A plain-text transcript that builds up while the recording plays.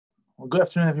Well, good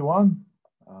afternoon, everyone.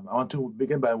 I want to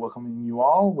begin by welcoming you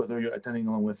all, whether you're attending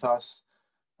along with us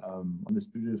on this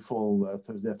beautiful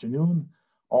Thursday afternoon,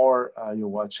 or you're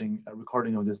watching a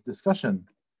recording of this discussion.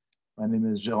 My name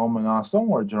is Jérôme Melançon,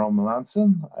 or Jérôme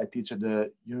Melançon. I teach at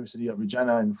the University of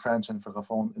Regina in French and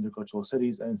Francophone intercultural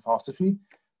studies and in philosophy.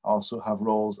 I also have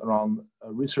roles around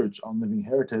research on living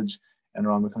heritage and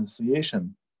around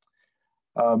reconciliation.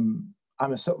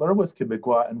 I'm a settler with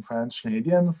Quebecois and French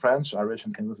Canadian, French, Irish,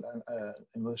 and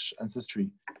English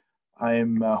ancestry.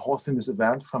 I'm hosting this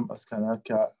event from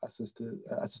Askanaka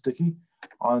Assistiki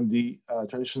on the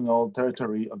traditional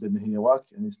territory of the Nahiawak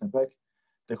and Isnapek,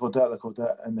 Dakota,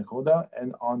 Lakota, and Nakota,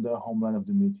 and on the homeland of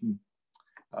the Métis.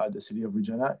 The city of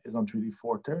Regina is on Treaty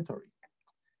 4 territory.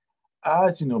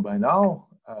 As you know by now,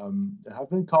 there have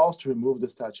been calls to remove the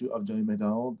statue of Johnny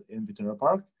Macdonald in Victoria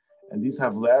Park, and these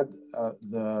have led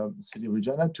the city of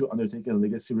Regina to undertake a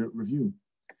legacy review.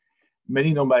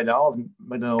 Many know by now of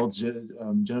Macdonald's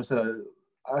genocidal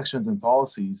actions and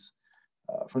policies,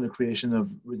 from the creation of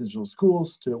residential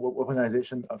schools to the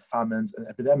weaponization of famines and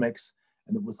epidemics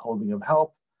and the withholding of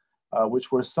help, which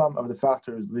were some of the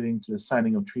factors leading to the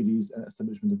signing of treaties and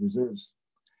establishment of reserves.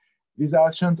 These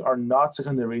actions are not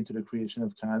secondary to the creation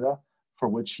of Canada, for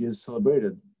which he is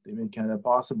celebrated. They made Canada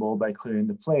possible by clearing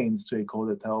the plains, to echo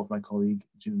the title of my colleague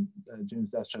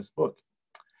James Dasch's book.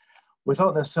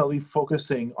 Without necessarily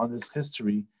focusing on this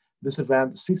history, this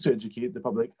event seeks to educate the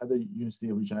public at the University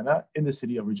of Regina, in the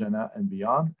city of Regina and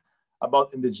beyond,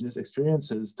 about Indigenous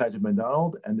experiences tied to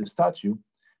Macdonald and the statue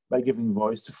by giving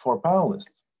voice to 4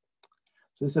 panelists.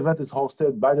 So this event is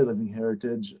hosted by the Living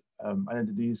Heritage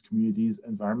Identities, Communities,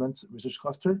 Environments Research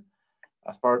Cluster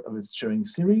as part of its sharing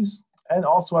series, and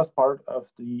also as part of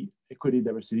the Equity,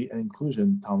 Diversity, and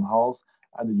Inclusion Town Halls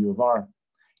at the U of R.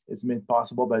 It's made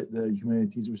possible by the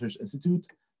Humanities Research Institute,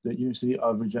 the University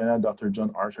of Regina Dr.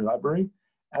 John Archer Library,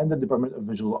 and the Department of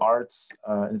Visual Arts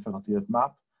and the Faculty of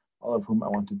MAP, all of whom I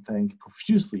want to thank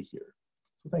profusely here.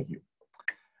 So thank you.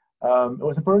 It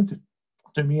was important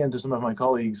to me and to some of my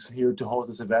colleagues here to host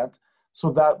this event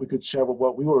so that we could share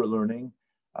what we were learning,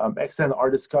 extend our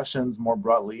discussions more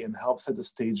broadly, and help set the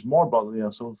stage more broadly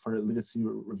also for the legacy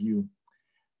review.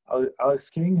 Alex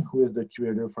King, who is the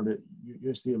curator for the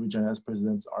University of Regina's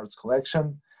President's Arts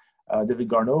Collection, David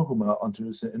Garneau, whom I'll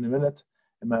introduce in a minute,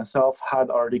 and myself had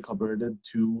already collaborated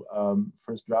to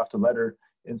first draft a letter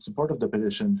in support of the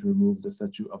petition to remove the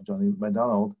statue of Johnny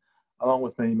Macdonald, along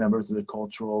with many members of the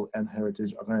cultural and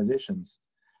heritage organizations.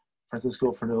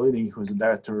 Francisco Fernolini, who is the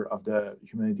director of the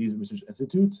Humanities Research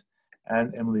Institute,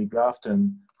 and Emily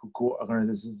Grafton, who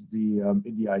co-organizes the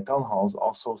EDI town halls,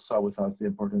 also saw with us the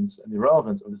importance and the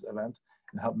relevance of this event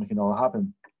and helped make it all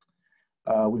happen.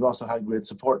 We've also had great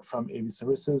support from AV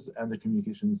Services and the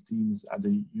communications teams at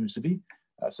the university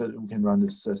so that we can run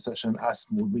this session as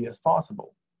smoothly as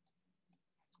possible.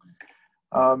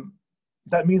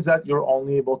 That means that you're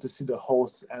only able to see the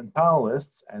hosts and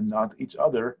panelists and not each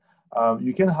other.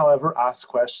 You can, however, ask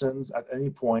questions at any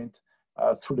point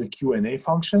through the Q&A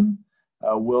function.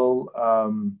 We'll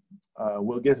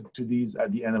get to these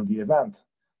at the end of the event.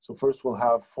 So first we'll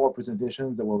have 4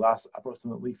 presentations that will last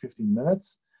approximately 15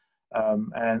 minutes.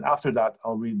 And after that,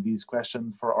 I'll read these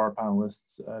questions for our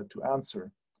panelists to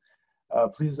answer.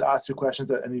 Please ask your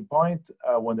questions at any point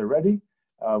when they're ready.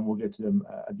 We'll get to them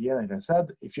at the end, like I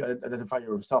said. If you identify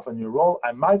yourself and your role,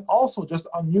 I might also just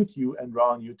unmute you and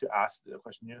draw on you to ask the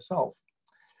question yourself.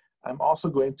 I'm also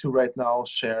going to right now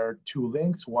share 2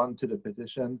 links, one to the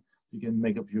petition. You can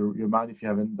make up your mind if you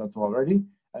haven't done so already,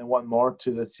 and one more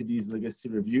to the city's legacy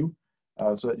review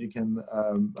so that you can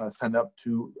sign up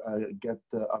to get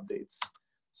the updates.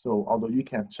 So although you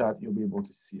can't chat, you'll be able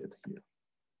to see it here.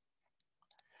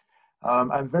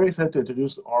 I'm very excited to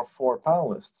introduce our 4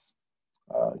 panelists.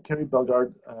 Carrie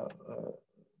Bellegarde,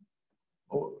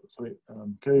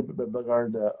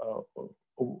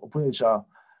 Opunisha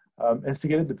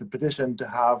instigated the petition to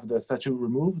have the statue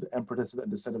removed and protested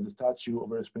at the site of the statue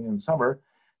over the spring and summer.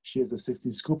 She is a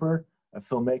 60s scooper, a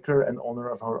filmmaker, and owner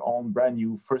of her own brand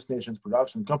new First Nations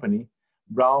production company,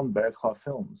 Brown Bear Claw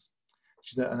Films.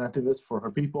 She's an activist for her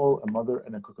people, a mother,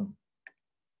 and a cook.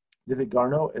 David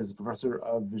Garneau is a professor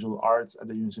of visual arts at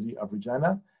the University of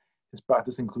Regina. His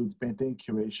practice includes painting,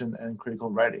 curation, and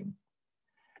critical writing.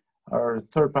 Our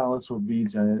third panelist will be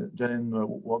Janine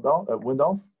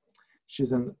Windolf.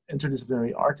 She's an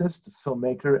interdisciplinary artist,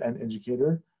 filmmaker, and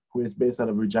educator who is based out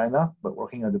of Regina, but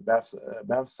working at the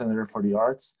Banff Center for the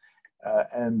Arts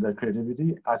and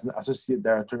Creativity as an associate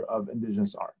director of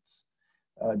Indigenous Arts.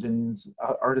 Janine's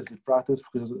artistic practice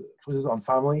focuses on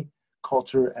family,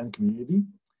 culture, and community.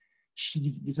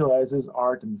 She utilizes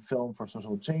art and film for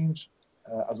social change,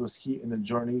 as was he in the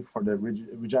journey for the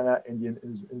Regina Indian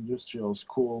Industrial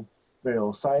School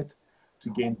burial site to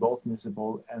gain both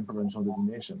municipal and provincial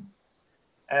designation.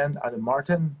 And Adam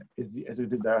Martin is the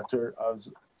Executive Director of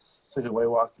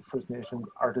Sigawaywak First Nations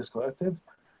Artist Collective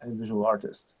and visual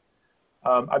artist.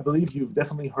 I believe you've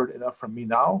definitely heard enough from me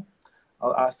now.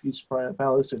 I'll ask each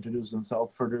panelist to introduce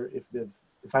themselves further.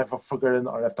 If I've forgotten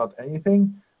or left out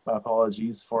anything, my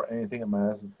apologies for anything I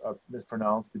might have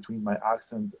mispronounced between my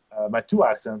accent, my two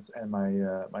accents, and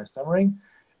my stammering.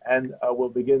 And we'll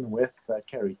begin with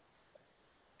Carrie.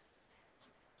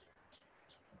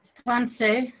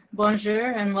 Français,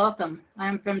 bonjour, and welcome.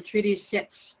 I'm from Treaty 6,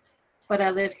 but I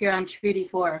live here on Treaty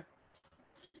 4.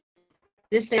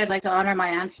 This day, I'd like to honor my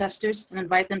ancestors and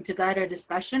invite them to guide our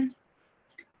discussion.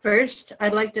 First,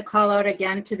 I'd like to call out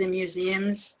again to the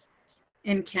museums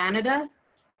in Canada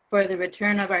for the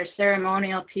return of our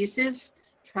ceremonial pieces,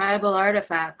 tribal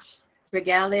artifacts,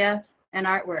 regalia, and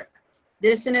artwork.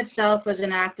 This in itself was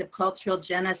an act of cultural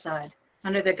genocide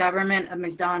under the government of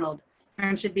Macdonald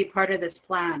and should be part of this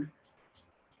plan.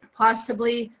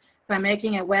 Possibly by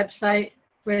making a website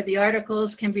where the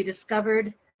articles can be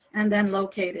discovered and then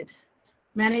located.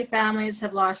 Many families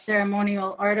have lost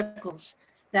ceremonial articles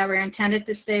that were intended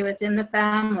to stay within the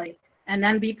family and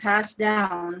then be passed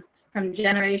down from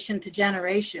generation to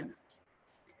generation.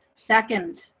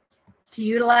 Second, to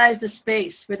utilize the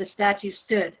space where the statue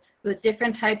stood with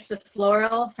different types of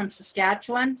floral from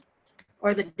Saskatchewan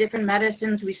or the different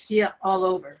medicines we see all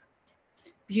over.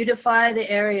 Beautify the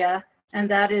area, and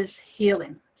that is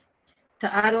healing.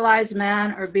 To idolize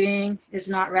man or being is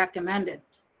not recommended.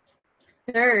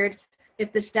 Third,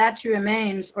 if the statue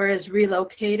remains or is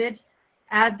relocated,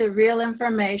 add the real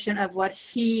information of what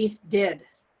he did,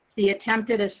 the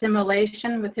attempted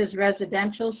assimilation with his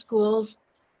residential schools,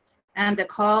 and a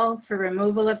call for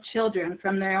removal of children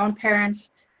from their own parents,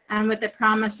 and with the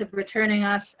promise of returning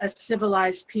us as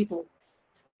civilized people.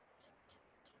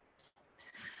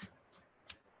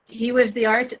 He was the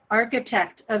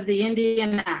architect of the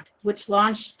Indian Act, which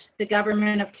launched the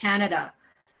Government of Canada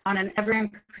on an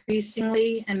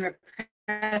ever-increasingly and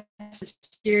repressive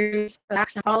series of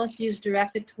action policies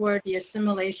directed toward the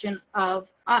assimilation of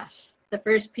us, the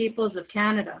First Peoples of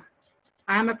Canada.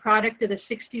 I'm a product of the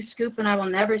 60s scoop, and I will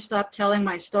never stop telling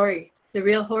my story, the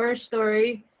real horror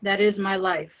story that is my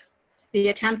life. The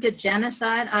attempted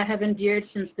genocide I have endured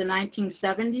since the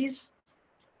 1970s.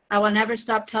 I will never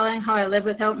stop telling how I live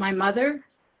without my mother,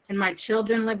 and my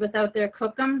children live without their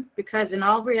cookum, because in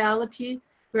all reality,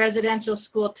 residential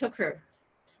school took her.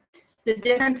 The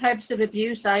different types of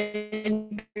abuse I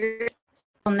endured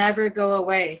will never go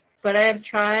away, but I have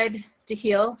tried to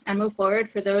heal and move forward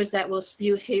for those that will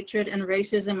spew hatred and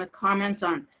racism with comments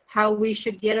on how we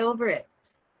should get over it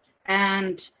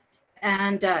and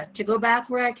to go back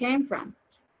where I came from.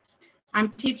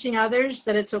 I'm teaching others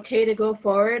that it's okay to go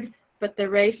forward, but the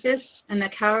racists and the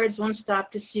cowards won't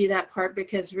stop to see that part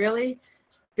because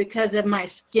of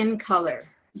my skin color.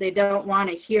 They don't want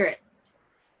to hear it.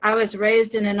 I was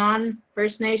raised in a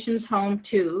non-First Nations home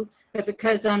too, but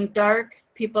because I'm dark,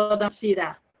 people don't see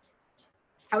that.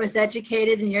 I was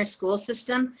educated in your school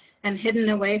system and hidden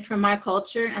away from my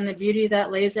culture and the beauty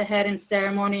that lays ahead in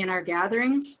ceremony in our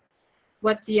gatherings.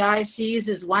 What the eye sees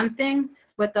is one thing,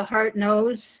 what the heart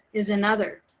knows is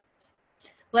another.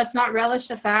 Let's not relish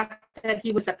the fact that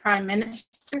he was a prime minister,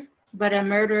 but a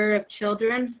murderer of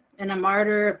children and a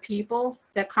martyr of people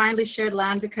that kindly shared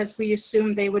land because we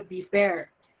assumed they would be fair.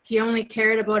 He only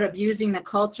cared about abusing the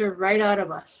culture right out of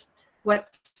us. What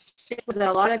with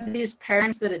a lot of these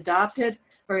parents that adopted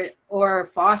or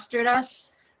fostered us,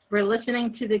 we're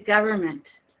listening to the government,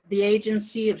 the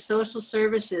agency of social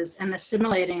services, and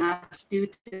assimilating us due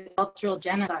to cultural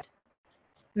genocide.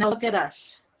 Now look at us.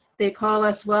 They call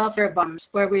us welfare bums,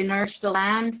 where we nurse the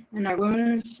land and our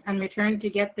wounds and return to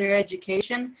get their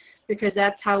education because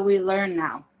that's how we learn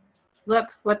now. Look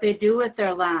what they do with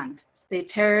their land. They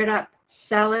tear it up,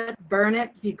 sell it, burn it,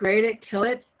 degrade it, kill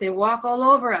it. They walk all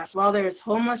over us while there's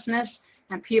homelessness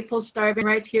and people starving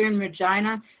right here in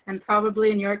Regina and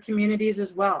probably in your communities as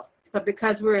well. But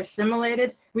because we're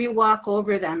assimilated, we walk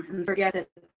over them and forget that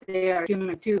they are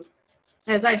human too.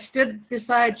 As I stood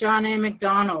beside John A.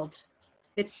 Macdonald,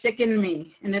 it sickened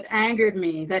me and it angered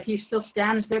me that he still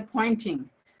stands there pointing.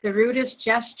 The rudest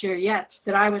gesture yet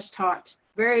that I was taught,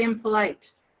 very impolite.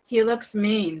 He looks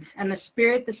mean, and the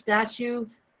spirit the statue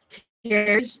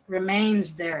carries remains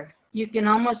there. You can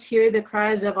almost hear the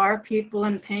cries of our people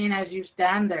in pain as you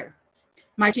stand there.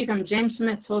 My chief, James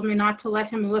Smith, told me not to let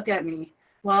him look at me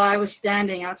while I was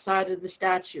standing outside of the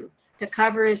statue, to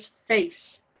cover his face.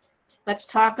 Let's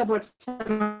talk about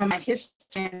some of my history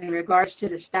in regards to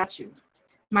the statue.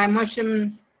 My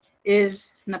mushum is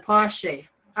Napashe,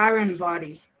 Iron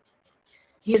Body.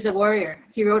 He is a warrior.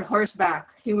 He rode horseback.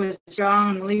 He was a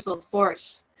strong and lethal force.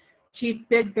 Chief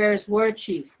Big Bear's war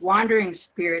chief, wandering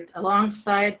spirit,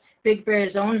 alongside Big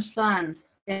Bear's own son,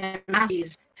 and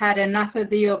had enough of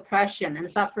the oppression and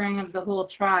suffering of the whole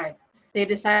tribe. They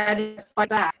decided to fight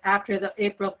back after the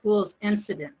April Fool's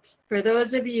incident. For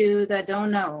those of you that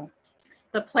don't know,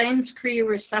 the Plains Cree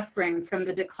were suffering from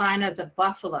the decline of the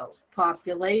buffalo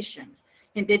population.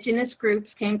 Indigenous groups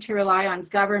came to rely on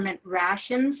government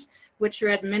rations, which were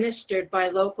administered by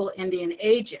local Indian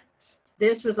agents.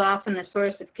 This was often a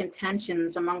source of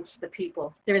contentions amongst the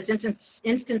people. There was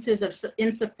instances of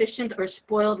insufficient or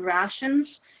spoiled rations,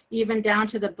 even down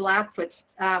to the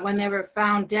Blackfoots. When they were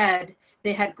found dead,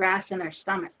 they had grass in their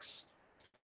stomachs.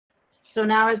 So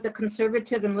now, as the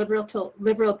conservative and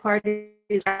liberal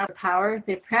parties out of power,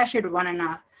 they pressured one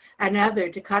another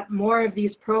to cut more of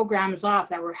these programs off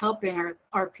that were helping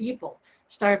our people.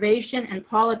 Starvation and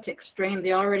politics strained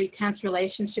the already tense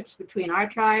relationships between our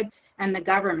tribe and the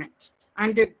government.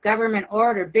 Under government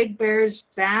order, Big Bear's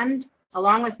band,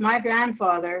 along with my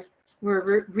grandfather,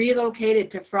 were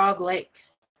relocated to Frog Lake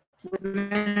with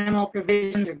minimal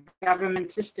provisions or government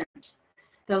assistance.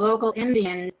 The local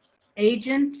Indian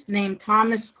agent named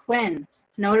Thomas Quinn,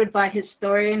 noted by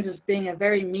historians as being a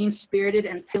very mean-spirited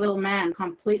and little man,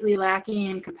 completely lacking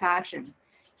in compassion.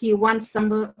 He once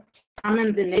summoned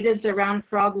the natives around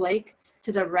Frog Lake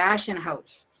to the ration house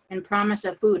in promise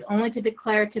of food, only to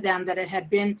declare to them that it had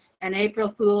been an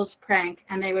April Fool's prank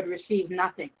and they would receive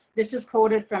nothing. This is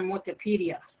quoted from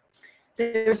Wikipedia.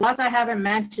 There's lots I haven't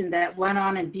mentioned that went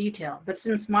on in detail, but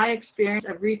since my experience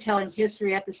of retelling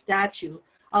history at the statue,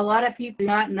 a lot of people do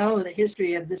not know the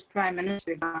history of this Prime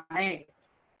Minister, John A.,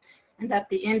 and that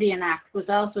the Indian Act was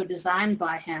also designed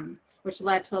by him, which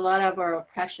led to a lot of our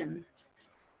oppression.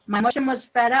 My mushum was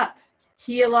fed up.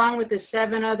 He, along with the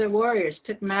 7 other warriors,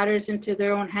 took matters into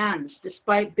their own hands,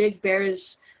 despite Big Bear's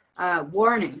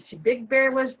warnings. Big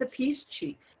Bear was the peace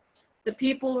chief. The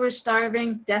people were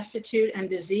starving, destitute, and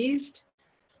diseased.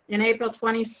 In April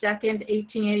 22nd,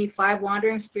 1885,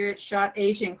 Wandering Spirit shot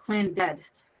Agent Quinn dead.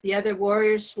 The other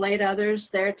warriors slayed others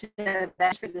there to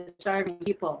avenge for the starving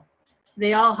people.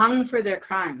 They all hung for their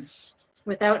crimes,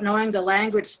 without knowing the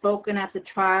language spoken at the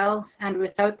trial and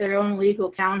without their own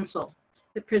legal counsel.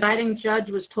 The presiding judge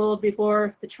was told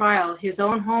before the trial his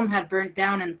own home had burnt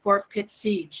down in Fort Pitt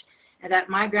siege, and that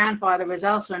my grandfather was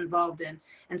also involved in,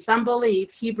 and some believe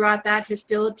he brought that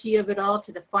hostility of it all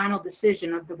to the final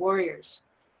decision of the warriors.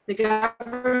 The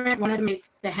government wanted to make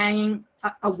the hanging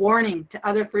a warning to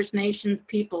other First Nations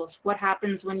peoples what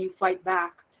happens when you fight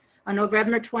back. On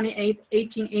November 28,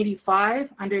 1885,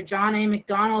 under John A.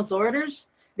 Macdonald's orders,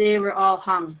 they were all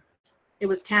hung. It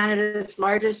was Canada's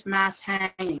largest mass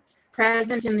hanging.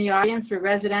 Present in the audience were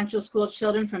residential school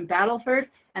children from Battleford,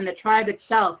 and the tribe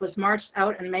itself was marched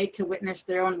out and made to witness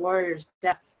their own warriors'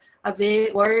 death. Of the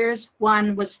 8 warriors,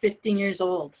 1 was 15 years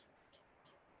old.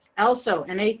 Also,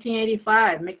 in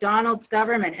 1885, Macdonald's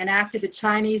government enacted the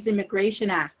Chinese Immigration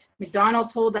Act. Macdonald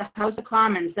told the House of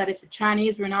Commons that if the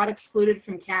Chinese were not excluded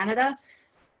from Canada,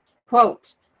 quote,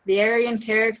 the Aryan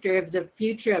character of the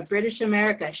future of British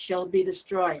America shall be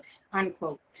destroyed,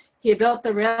 unquote. He built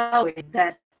the railway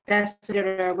that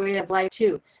bested our way of life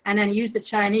too, and then used the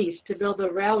Chinese to build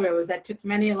a railroad that took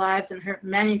many lives and hurt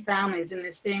many families in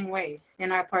the same way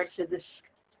in our parts of this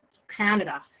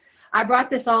Canada. I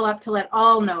brought this all up to let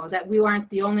all know that we aren't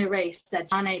the only race that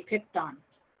John A. picked on.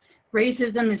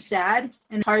 Racism is sad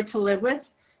and hard to live with.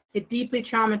 It deeply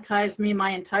traumatized me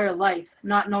my entire life,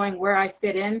 not knowing where I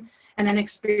fit in, and then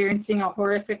experiencing a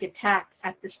horrific attack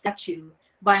at the statue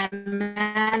by a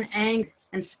man angry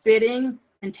and spitting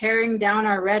and tearing down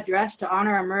our red dress to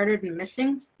honor our murdered and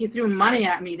missing. He threw money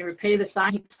at me to repay the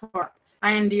sign he tore.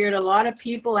 I endured a lot of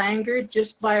people angered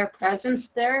just by our presence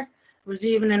there. There was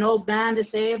even an old man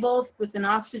disabled with an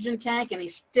oxygen tank, and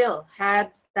he still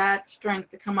had that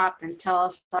strength to come up and tell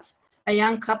us stuff. A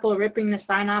young couple ripping the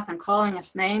sign off and calling us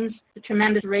names, the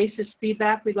tremendous racist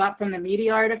feedback we got from the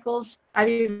media articles. I've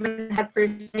even had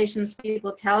First Nations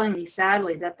people telling me,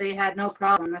 sadly, that they had no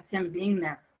problem with him being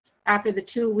there. After the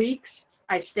 2 weeks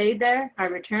I stayed there, I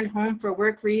returned home for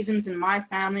work reasons and my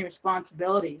family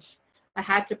responsibilities. I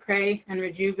had to pray and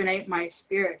rejuvenate my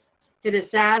spirit. It is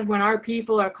sad when our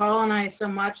people are colonized so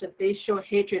much that they show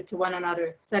hatred to one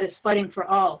another that is fighting for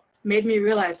all. It made me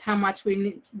realize how much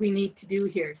we need to do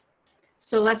here.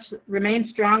 So let's remain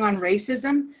strong on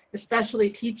racism,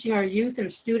 especially teaching our youth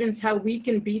and students how we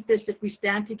can beat this if we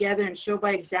stand together and show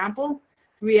by example,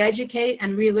 re-educate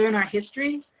and relearn our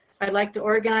history. I'd like to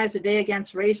organize a day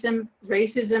against racism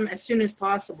as soon as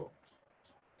possible.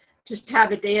 just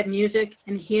have a day of music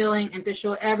and healing and to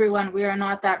show everyone we are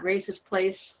not that racist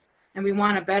place and we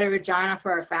want a better Regina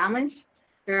for our families.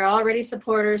 There are already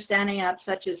supporters standing up,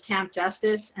 such as Camp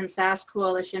Justice and SAS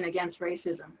Coalition Against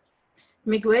Racism.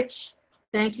 Miigwech,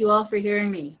 thank you all for hearing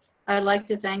me. I'd like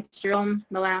to thank Jerome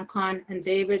Melancon and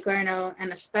David Garneau,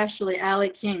 and especially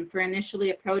Ali King, for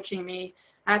initially approaching me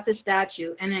at the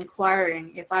statue and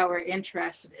inquiring if I were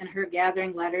interested in her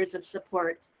gathering letters of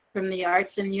support from the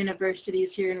arts and universities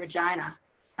here in Regina.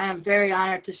 I am very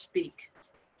honored to speak.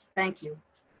 Thank you.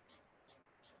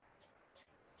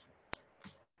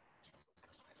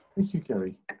 Thank you,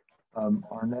 Kelly.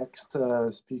 Our next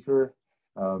speaker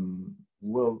I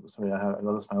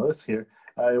lost my list here.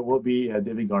 It will be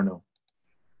David Garneau.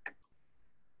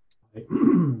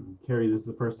 Carrie, this is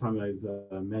the first time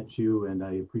I've met you, and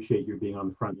I appreciate your being on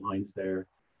the front lines there.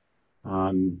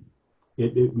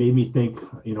 It made me think,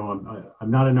 you know,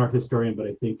 I'm not an art historian, but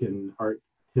I think in art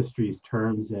history's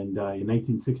terms, and in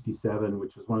 1967,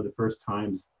 which was one of the first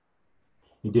times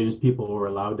Indigenous people were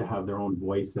allowed to have their own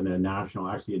voice in a national,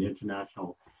 actually an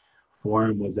international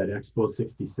forum, was at Expo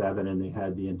 67, and they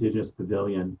had the Indigenous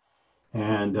Pavilion.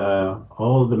 And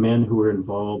all of the men who were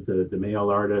involved, the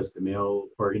male artists, the male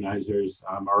organizers,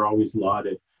 are always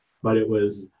lauded. But it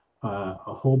was a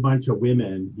whole bunch of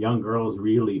women, young girls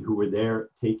really, who were there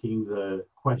taking the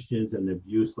questions and the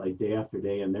abuse like day after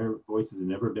day, and their voices had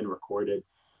never been recorded,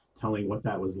 telling what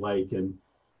that was like. And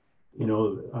you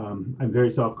know, I'm very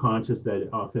self-conscious that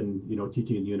often, you know,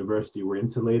 teaching at the university, we're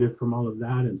insulated from all of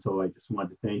that. And so I just wanted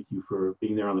to thank you for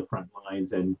being there on the front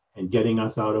lines and getting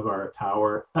us out of our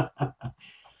tower.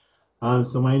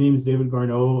 So my name is David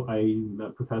Garneau. I'm a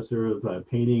professor of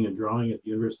painting and drawing at the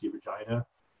University of Regina.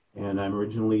 And I'm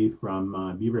originally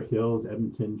from Beaver Hills,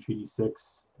 Edmonton, Treaty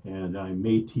 6. And I'm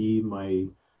Métis.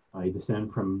 I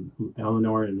descend from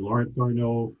Eleanor and Laurent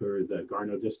Garneau, for the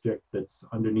Garneau district that's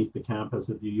underneath the campus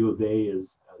at the U of A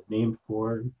is named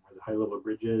for, where the high level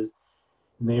bridge is.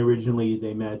 And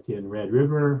they met in Red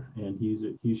River, and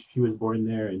she was born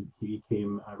there, and he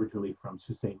came originally from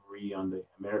Sault Ste. Marie on the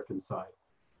American side.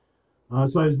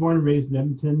 So I was born and raised in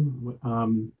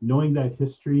Edmonton, knowing that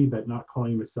history, but not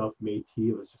calling myself Métis.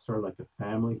 It was just sort of like a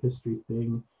family history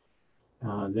thing.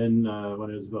 Then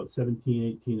when I was about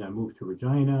 17, 18, I moved to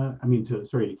Regina,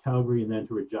 to Calgary, and then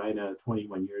to Regina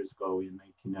 21 years ago in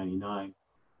 1999.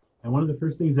 And one of the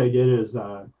first things I did is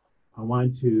I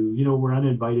wanted to, you know, we're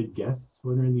uninvited guests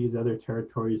when we're in these other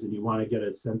territories, and you want to get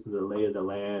a sense of the lay of the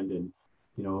land and,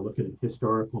 you know, look at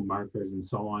historical markers and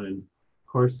so on. And of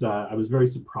course, I was very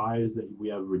surprised that we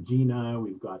have Regina,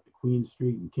 we've got the Queen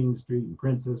Street and King Street and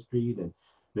Princess Street and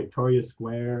Victoria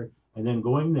Square. And then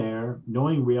going there,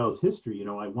 knowing Riel's history, you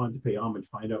know, I wanted to pay homage,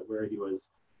 find out where he was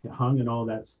hung and all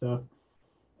that stuff.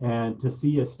 And to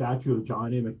see a statue of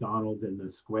John A. Macdonald in the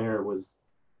square was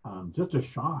just a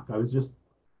shock.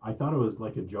 I thought it was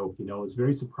like a joke, you know, it was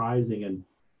very surprising.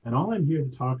 And all I'm here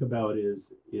to talk about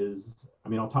is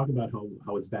I'll talk about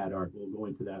how it's bad art. We'll go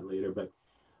into that later, but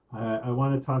I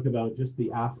want to talk about just the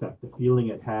affect, the feeling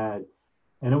it had.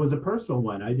 And it was a personal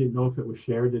one. I didn't know if it was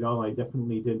shared at all. I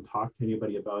definitely didn't talk to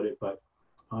anybody about it. But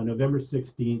on November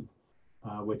 16th,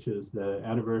 which is the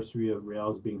anniversary of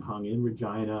Riel's being hung in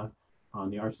Regina on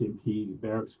the RCMP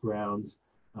barracks grounds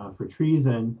for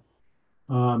treason,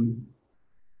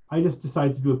 I just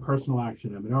decided to do a personal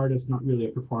action. I'm an artist, not really a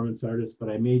performance artist, but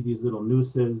I made these little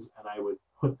nooses and I would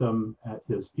put them at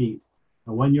his feet.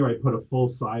 And one year I put a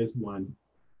full-size one.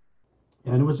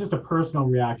 And it was just a personal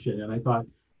reaction. And I thought,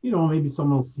 you know, maybe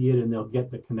someone will see it and they'll get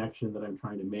the connection that I'm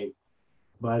trying to make.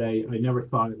 But I never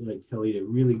thought, like Kelly, to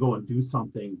really go and do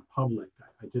something public.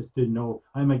 I just didn't know.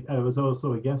 I was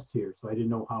also a guest here, so I didn't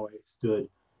know how I stood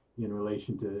in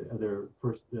relation to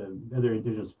other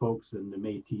Indigenous folks and the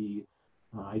Métis.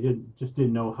 I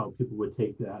didn't know how people would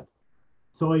take that.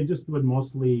 So I just would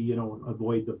mostly, you know,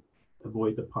 avoid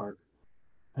the park.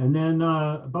 And then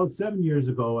about 7 years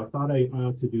ago, I thought I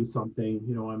ought to do something.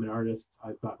 You know, I'm an artist,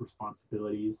 I've got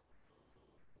responsibilities.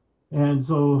 And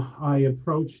so I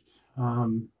approached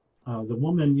the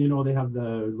woman, you know, they have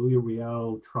the Louis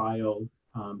Riel trial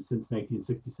since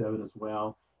 1967 as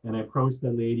well. And I approached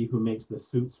the lady who makes the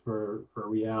suits for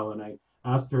Riel, and I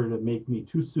asked her to make me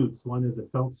two suits. One is a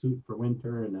felt suit for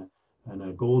winter and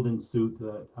a golden suit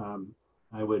that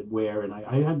I would wear. And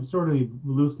I had sort of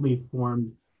loosely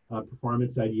formed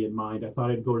performance idea in mind. I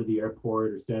thought I'd go to the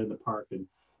airport or stand in the park and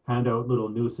hand out little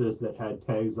nooses that had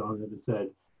tags on them that said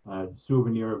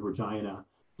souvenir of Regina,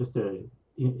 just to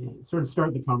sort of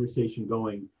start the conversation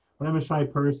going. But I'm a shy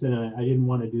person and I didn't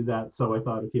want to do that. So I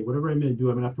thought, okay, whatever I'm going to do,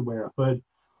 I'm going to have to wear a hood.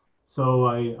 So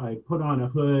I put on a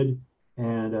hood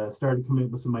and started coming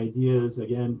up with some ideas.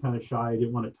 Again, kind of shy, I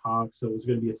didn't want to talk, so it was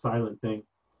going to be a silent thing.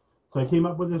 So I came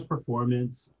up with this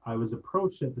performance. I was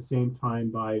approached at the same time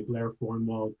by Blair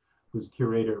Fornwald, who's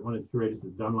curator, one of the curators of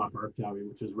the Dunlop Art Gallery,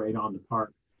 which is right on the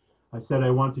park. I said I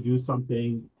want to do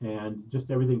something, and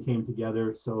just everything came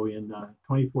together. So in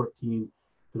 2014,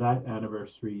 for that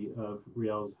anniversary of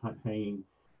Riel's hanging,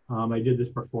 I did this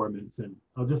performance, and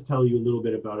I'll just tell you a little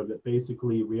bit about it. But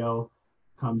basically, Riel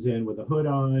comes in with a hood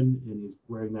on, and he's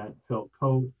wearing that felt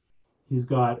coat. He's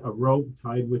got a rope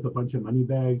tied with a bunch of money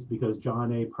bags because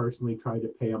John A. personally tried to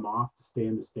pay him off to stay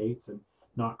in the States and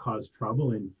not cause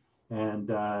trouble. And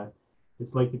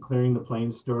it's like the clearing the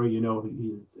plains story. You know,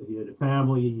 he had a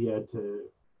family, he had to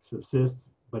subsist,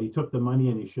 but he took the money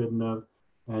and he shouldn't have.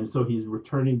 And so he's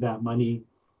returning that money.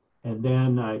 And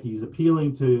then he's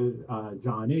appealing to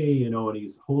John A., you know, and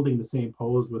he's holding the same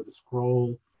pose with the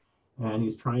scroll, and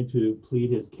he's trying to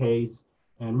plead his case.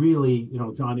 And really, you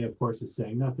know, John A., of course, is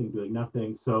saying nothing, doing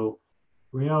nothing. So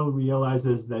Riel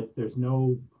realizes that there's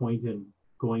no point in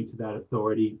going to that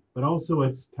authority, but also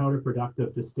it's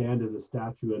counterproductive to stand as a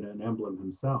statue and an emblem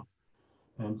himself.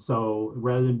 And so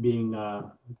rather than being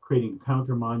creating a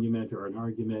counter monument or an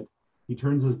argument, he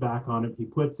turns his back on it. He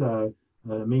puts a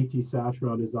Métis sash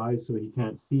around his eyes so he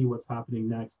can't see what's happening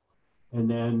next. And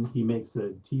then he makes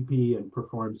a teepee and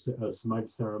performs a smudge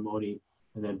ceremony,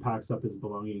 and then packs up his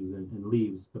belongings and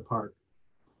leaves the park.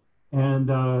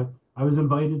 And I was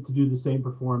invited to do the same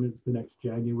performance the next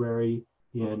January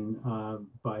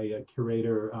by a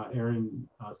curator, Erin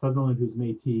Sutherland, who's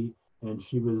Métis, and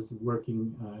she was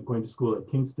working, going to school at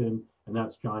Kingston, and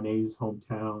that's John A.'s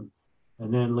hometown.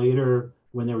 And then later,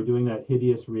 when they were doing that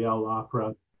hideous Riel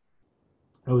opera,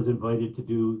 I was invited to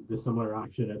do the similar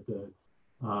action at the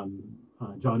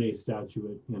John A.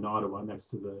 statue in Ottawa next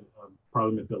to the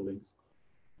Parliament buildings.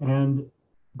 And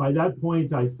by that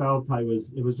point, I felt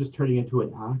it was just turning into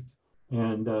an act.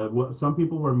 And some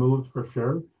people were moved for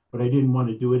sure, but I didn't want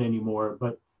to do it anymore.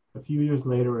 But a few years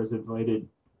later, I was invited,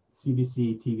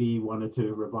 CBC TV wanted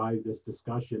to revive this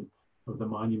discussion of the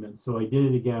monument. So I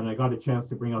did it again. I got a chance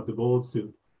to bring out the gold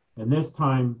suit. And this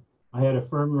time I had a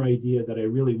firmer idea that I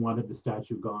really wanted the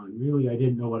statue gone. Really, I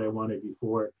didn't know what I wanted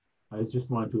before. I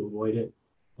just wanted to avoid it.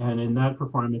 And in that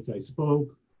performance, I spoke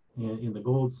in the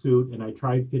gold suit, and I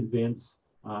tried to convince,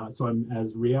 so I'm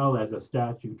as Riel as a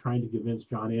statue, trying to convince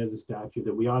John A. as a statue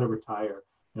that we ought to retire,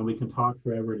 and we can talk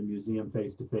forever in a museum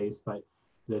face to face, but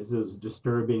this is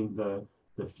disturbing the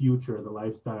future, the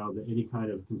lifestyle, that any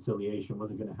kind of conciliation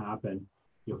wasn't going to happen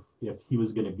if he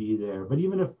was going to be there. But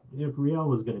even if Riel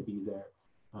was going to be there,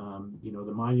 you know,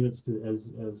 the monuments to,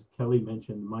 as Kelly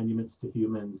mentioned, monuments to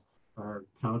humans are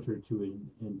counter to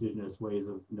Indigenous ways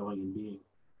of knowing and being.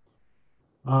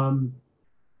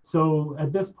 So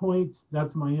at this point,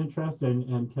 that's my interest,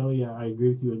 and Kelly, I agree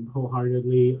with you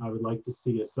wholeheartedly. I would like to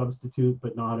see a substitute,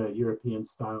 but not a European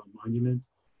style monument.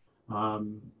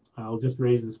 I'll just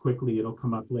raise this quickly, it'll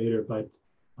come up later, but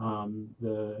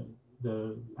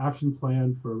the action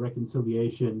plan for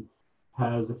reconciliation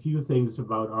has a few things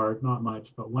about art, not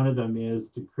much, but one of them is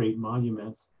to create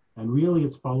monuments. And really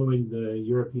it's following the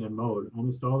European mode.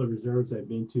 Almost all the reserves I've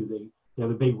been to, they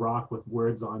have a big rock with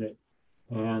words on it.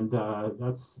 And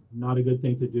that's not a good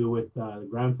thing to do with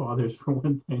grandfathers, for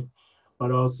one thing,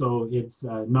 but also it's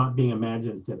not being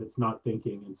imaginative, it's not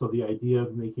thinking. And so the idea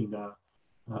of making a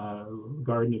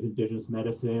garden of Indigenous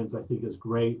medicines, I think, is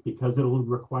great because it'll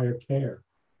require care,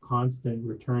 constant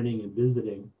returning and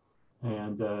visiting.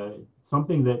 And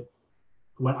something that,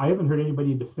 I haven't heard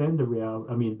anybody defend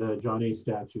the John A.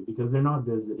 statue, because they're not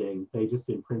visiting, they just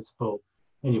in principle.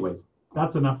 Anyways,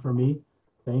 that's enough for me.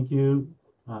 Thank you,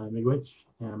 Miigwech,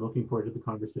 and I'm looking forward to the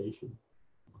conversation.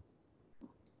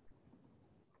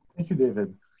 Thank you,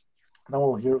 David. Now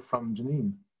we'll hear from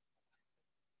Janine.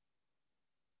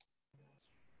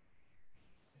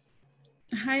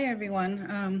 Hi,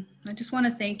 everyone. I just want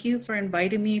to thank you for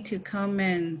inviting me to come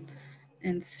and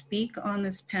speak on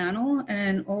this panel,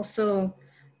 and also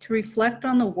to reflect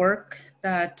on the work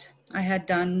that I had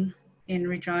done in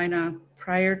Regina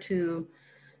prior to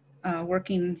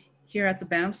working here at the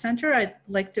Banff Center. I'd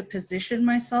like to position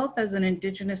myself as an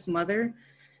Indigenous mother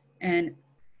and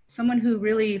someone who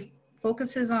really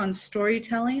focuses on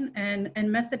storytelling and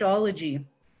methodology,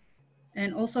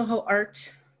 and also how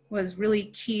art was really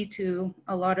key to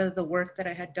a lot of the work that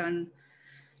I had done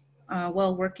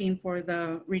while working for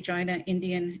the Regina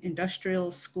Indian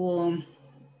Industrial School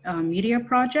media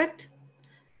project.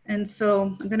 And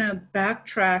so I'm gonna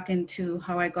backtrack into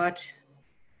how I got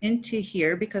into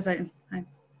here, because I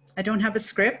don't have a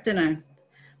script, and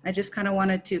I just kind of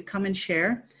wanted to come and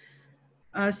share.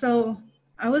 So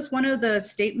I was one of the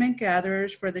statement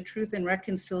gatherers for the Truth and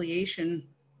Reconciliation.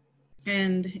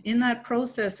 And in that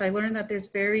process, I learned that there's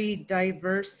very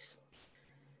diverse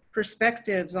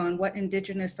perspectives on what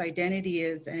Indigenous identity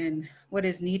is and what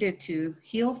is needed to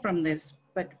heal from this.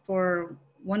 But for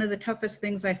one of the toughest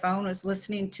things I found was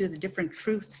listening to the different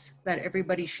truths that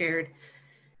everybody shared,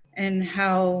 and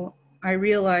how I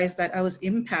realized that I was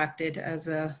impacted as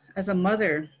a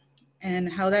mother,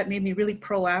 and how that made me really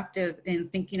proactive in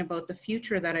thinking about the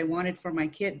future that I wanted for my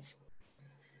kids.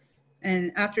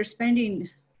 And after spending,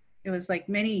 it was like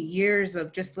many years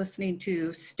of just listening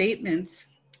to statements,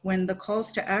 when the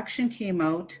calls to action came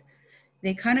out,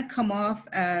 they kind of come off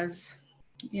as,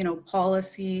 you know,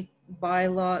 policy,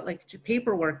 bylaw, like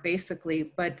paperwork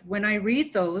basically. But when I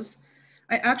read those,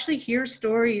 I actually hear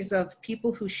stories of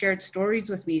people who shared stories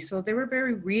with me. So they were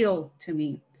very real to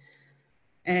me.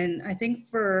 And I think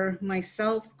for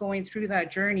myself going through that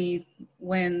journey,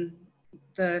 when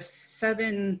the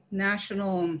 7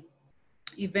 national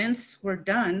events were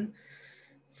done,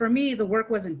 for me, the work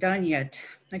wasn't done yet.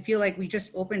 I feel like we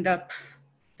just opened up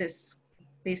this,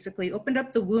 basically opened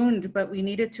up the wound, but we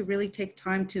needed to really take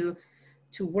time to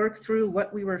work through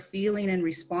what we were feeling and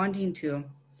responding to.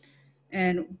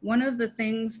 And one of the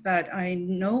things that I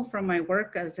know from my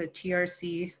work as a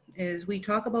TRC is we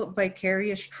talk about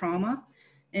vicarious trauma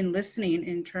and listening,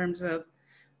 in terms of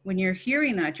when you're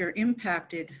hearing that, you're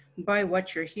impacted by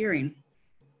what you're hearing.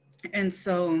 And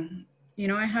so, you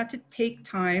know, I had to take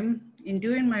time in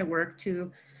doing my work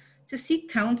to seek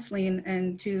counseling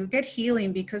and to get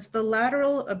healing, because the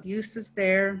lateral abuse is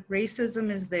there, racism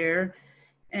is there,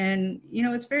 and, you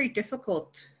know, it's very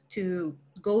difficult to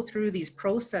go through these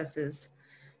processes.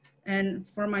 And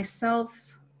for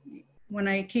myself, when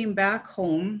I came back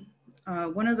home,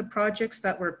 one of the projects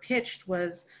that were pitched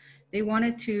was they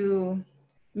wanted to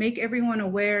make everyone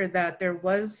aware that there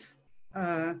was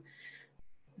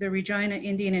the Regina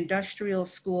Indian Industrial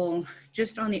School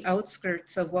just on the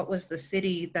outskirts of what was the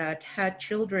city, that had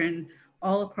children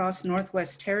all across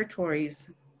Northwest Territories.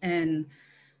 And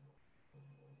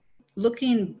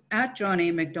looking at John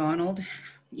A. Macdonald,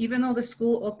 even though the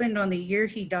school opened on the year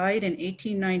he died in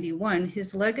 1891,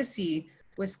 his legacy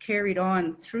was carried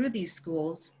on through these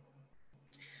schools.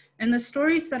 And the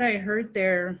stories that I heard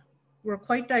there were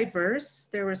quite diverse.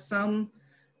 There were some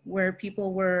where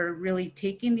people were really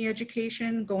taking the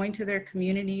education, going to their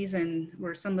communities, and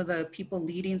were some of the people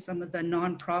leading some of the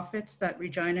nonprofits that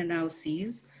Regina now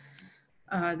sees.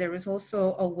 There was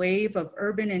also a wave of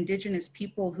urban Indigenous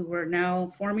people who were now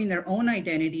forming their own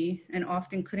identity and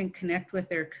often couldn't connect with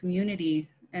their community.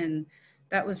 And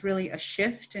that was really a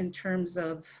shift in terms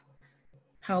of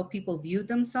how people viewed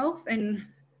themselves. And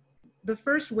the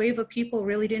first wave of people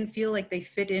really didn't feel like they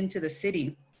fit into the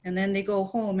city. And then they go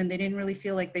home and they didn't really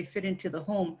feel like they fit into the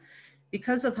home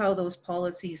because of how those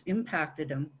policies impacted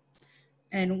them.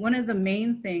 And one of the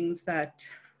main things that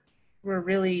were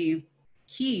really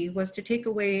key was to take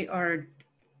away our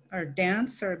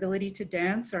dance, our ability to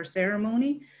dance, our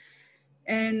ceremony.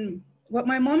 And what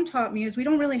my mom taught me is we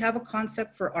don't really have a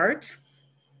concept for art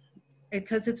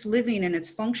because it's living and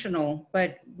it's functional,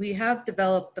 but we have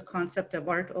developed the concept of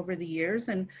art over the years.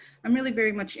 And I'm really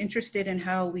very much interested in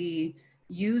how we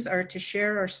use art to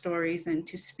share our stories and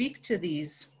to speak to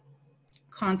these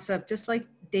concepts, just like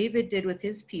David did with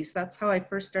his piece. That's how I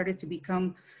first started to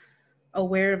become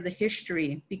aware of the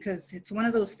history, because it's one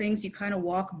of those things you kind of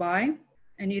walk by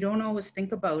and you don't always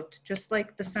think about, just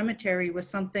like the cemetery was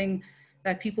something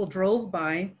that people drove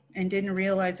by and didn't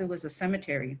realize it was a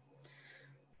cemetery.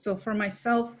 So for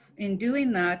myself, in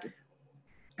doing that,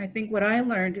 I think what I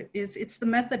learned is it's the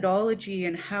methodology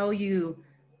and how you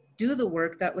do the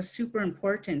work that was super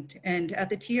important. And at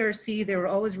the TRC, they were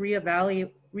always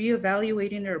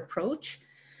reevaluating their approach,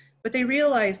 but they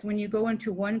realized when you go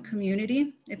into one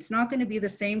community, it's not going to be the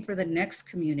same for the next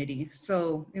community.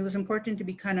 So it was important to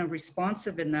be kind of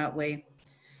responsive in that way.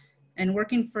 And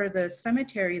working for the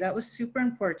cemetery, that was super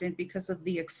important because of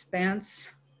the expanse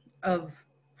of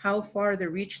how far the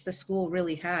reach the school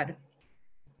really had.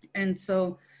 And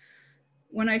so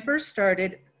when I first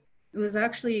started, it was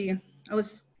actually, I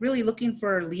was really looking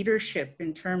for leadership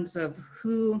in terms of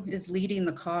who is leading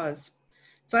the cause.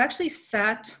 So I actually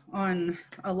sat on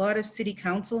a lot of city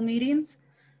council meetings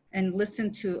and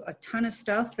listened to a ton of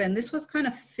stuff. And this was kind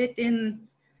of fit in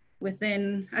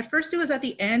within, at first it was at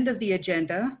the end of the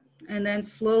agenda, and then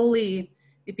slowly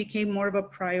it became more of a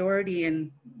priority and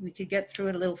we could get through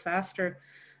it a little faster,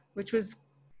 which was,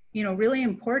 you know, really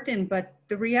important. But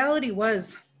the reality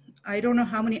was, I don't know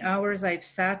how many hours I've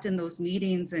sat in those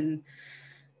meetings, and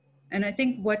I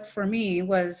think what for me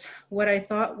was what I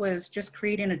thought was just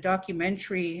creating a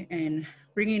documentary and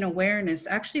bringing awareness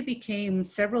actually became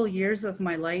several years of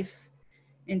my life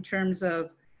in terms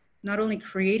of not only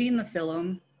creating the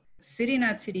film, sitting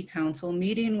at City Council,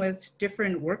 meeting with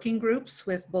different working groups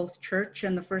with both church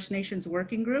and the First Nations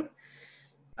working group.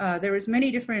 There was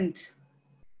many different,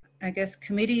 I guess,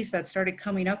 committees that started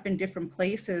coming up in different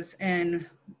places, and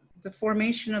the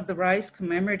formation of the RISE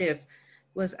commemorative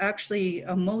was actually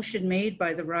a motion made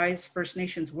by the RISE First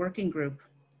Nations working group.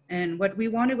 And what we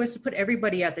wanted was to put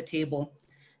everybody at the table,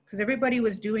 because everybody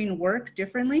was doing work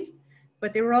differently,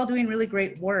 but they were all doing really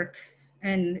great work.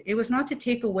 And it was not to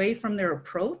take away from their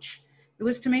approach, it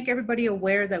was to make everybody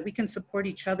aware that we can support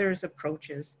each other's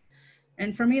approaches.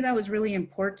 And for me, that was really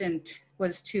important,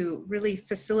 was to really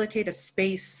facilitate a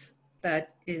space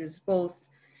that is both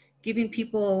giving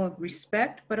people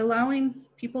respect, but allowing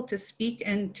people to speak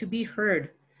and to be heard.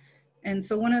 And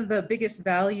so one of the biggest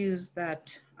values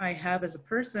that I have as a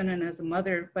person and as a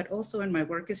mother, but also in my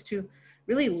work, is to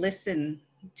really listen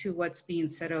to what's being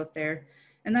said out there.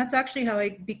 And that's actually how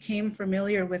I became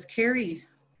familiar with Carrie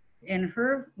in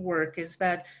her work, is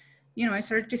that, you know, I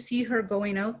started to see her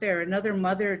going out there, another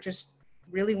mother just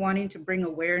really wanting to bring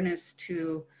awareness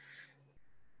to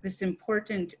this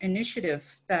important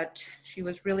initiative that she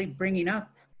was really bringing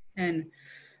up. And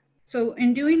so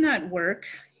in doing that work,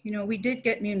 you know, we did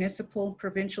get municipal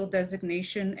provincial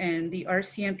designation, and the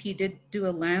RCMP did do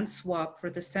a land swap for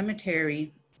the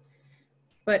cemetery.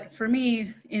 But for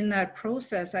me, in that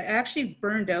process, I actually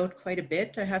burned out quite a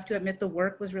bit. I have to admit, the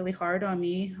work was really hard on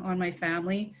me, on my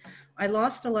family. I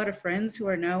lost a lot of friends who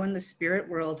are now in the spirit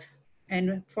world,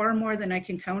 and far more than I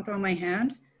can count on my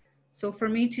hand. So for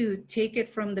me to take it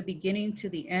from the beginning to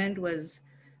the end was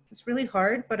really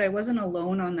hard, but I wasn't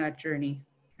alone on that journey.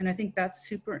 And I think that's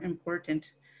super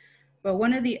important. But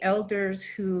one of the elders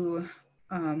who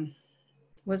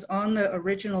was on the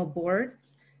original board,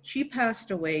 she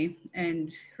passed away,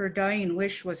 and her dying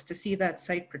wish was to see that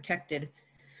site protected.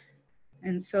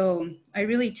 And so I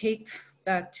really take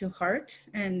that to heart,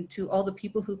 and to all the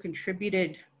people who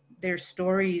contributed their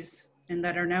stories and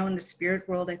that are now in the spirit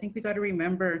world. I think we got to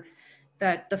remember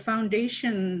that the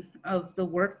foundation of the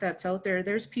work that's out there,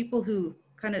 there's people who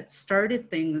kind of started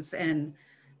things, and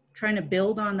trying to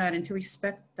build on that and to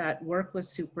respect that work was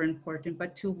super important,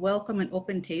 but to welcome an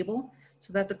open table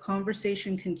so that the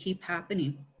conversation can keep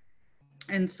happening.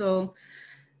 And so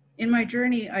in my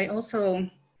journey, I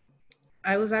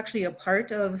was actually a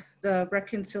part of the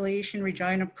Reconciliation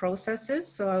Regina processes.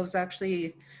 So I was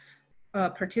actually a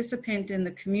participant in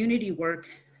the community work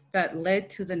that led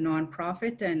to the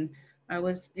nonprofit, and I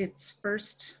was its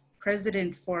first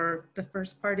president for the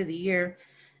first part of the year.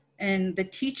 And the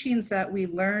teachings that we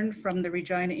learned from the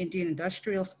Regina Indian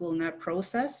Industrial School in that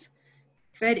process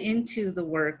fed into the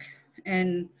work.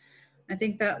 And I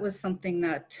think that was something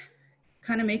that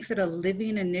kind of makes it a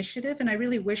living initiative. And I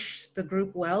really wish the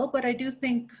group well, but I do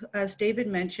think, as David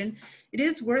mentioned, it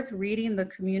is worth reading the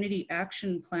community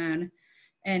action plan.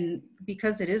 And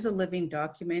because it is a living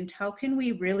document, how can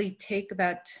we really take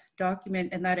that document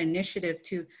and that initiative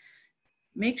to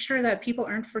make sure that people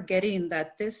aren't forgetting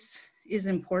that this is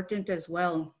important as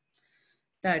well,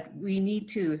 that we need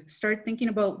to start thinking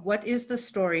about what is the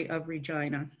story of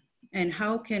Regina and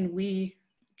how can we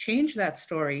change that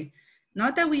story.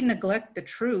 Not that we neglect the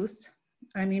truth.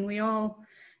 I mean, we all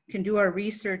can do our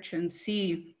research and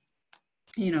see,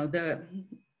 you know, that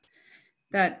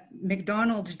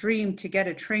Macdonald's dream to get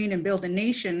a train and build a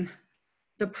nation,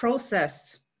 the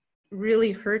process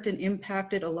really hurt and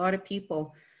impacted a lot of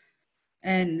people.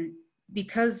 And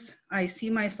because I see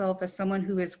myself as someone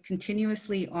who is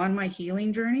continuously on my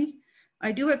healing journey,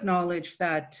 I do acknowledge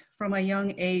that from a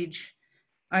young age,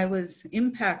 I was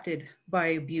impacted by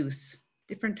abuse,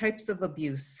 different types of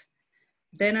abuse.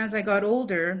 Then as I got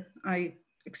older, I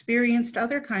experienced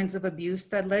other kinds of abuse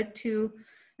that led to,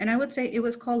 and I would say it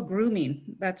was called grooming,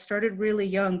 that started really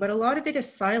young, but a lot of it is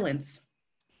silence.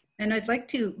 And I'd like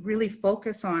to really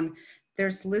focus on,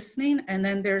 there's listening and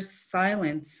then there's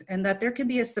silence, and that there can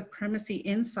be a supremacy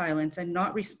in silence and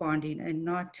not responding and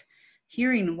not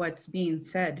hearing what's being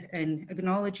said and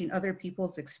acknowledging other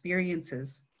people's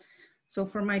experiences. So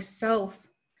for myself,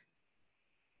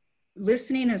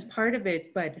 listening is part of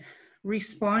it, but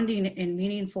responding in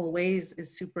meaningful ways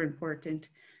is super important.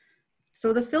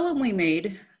 So the film we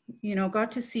made, you know,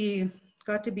 got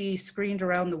to be screened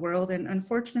around the world. And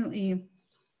unfortunately,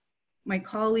 my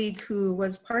colleague who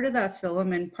was part of that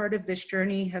film and part of this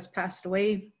journey has passed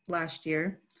away last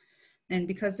year. And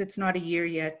because it's not a year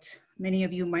yet, many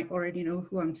of you might already know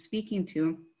who I'm speaking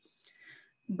to.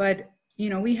 But, you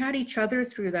know, we had each other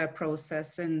through that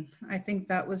process. And I think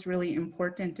that was really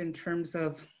important in terms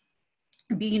of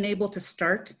being able to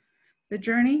start the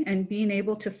journey and being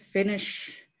able to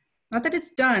finish, not that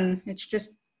it's done, it's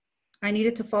just I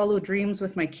needed to follow dreams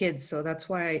with my kids. So that's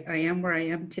why I am where I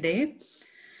am today.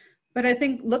 But I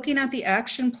think looking at the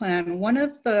action plan, one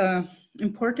of the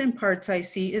important parts I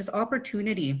see is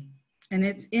opportunity. And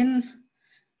it's in,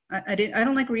 I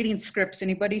don't like reading scripts,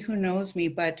 anybody who knows me,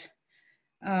 but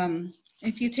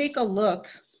if you take a look,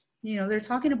 you know, they're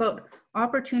talking about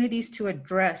opportunities to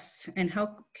address and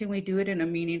how can we do it in a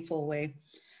meaningful way.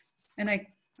 And I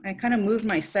kind of moved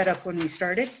my setup when we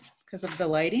started because of the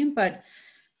lighting, but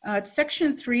it's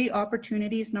section 3,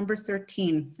 opportunities, number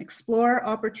 13, explore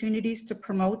opportunities to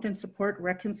promote and support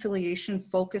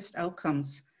reconciliation-focused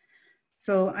outcomes.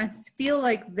 So I feel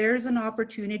like there's an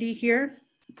opportunity here,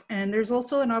 and there's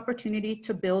also an opportunity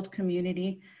to build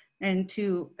community and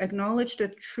to acknowledge the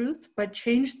truth, but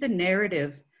change the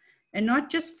narrative. And not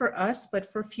just for us,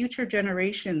 but for future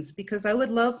generations, because I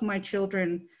would love my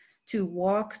children to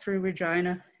walk through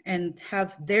Regina and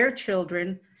have their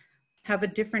children have a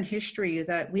different history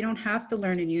that we don't have to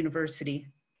learn in university.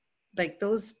 Like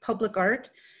those public art,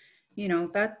 you know,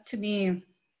 that to me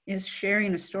is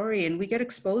sharing a story, and we get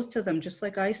exposed to them, just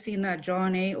like I seen that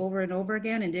John A over and over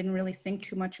again and didn't really think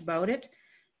too much about it,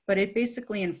 but it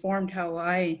basically informed how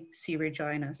I see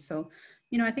Regina. So,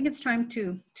 you know, I think it's time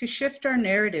to shift our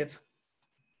narrative.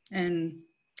 And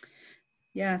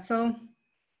yeah, so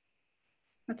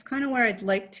that's kind of where I'd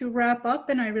like to wrap up.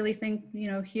 And I really think,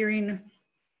 you know, hearing,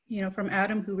 you know, from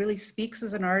Adam, who really speaks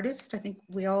as an artist, I think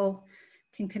we all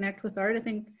can connect with art. I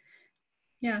think,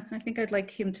 yeah, I think I'd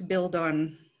like him to build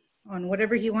on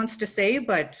whatever he wants to say,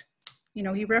 but, you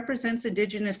know, he represents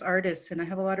Indigenous artists, and I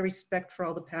have a lot of respect for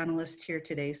all the panelists here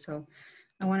today. So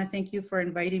I want to thank you for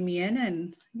inviting me in,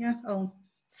 and yeah, I'll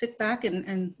sit back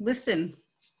and listen.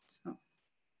 So.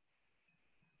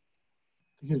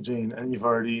 Thank you, Jane. And you've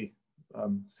already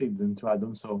saved into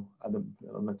Adam, so Adam,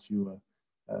 I'll let you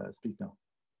speak now.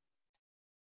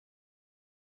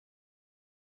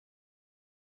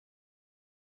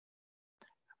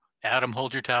 Adam,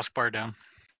 hold your taskbar down.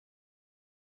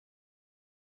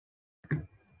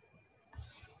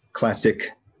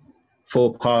 Classic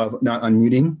faux pas of not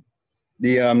unmuting.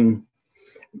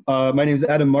 My name is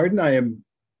Adam Martin. I am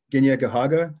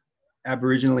Ginyagahaga,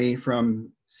 Aboriginally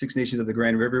from Six Nations of the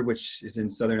Grand River, which is in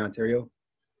Southern Ontario.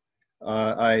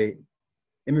 I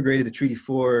immigrated to Treaty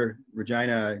 4,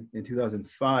 Regina in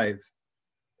 2005,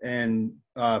 and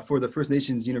for the First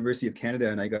Nations University of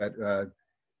Canada, and I got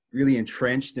really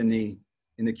entrenched in the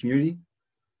community.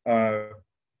 I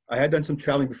had done some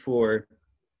traveling before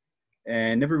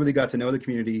and never really got to know the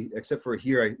community except for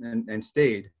here and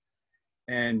stayed.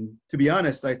 And to be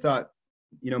honest, I thought,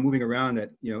 you know, moving around that,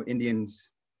 you know,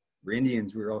 Indians,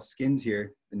 we're all skins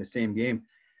here in the same game.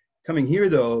 Coming here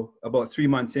though, about 3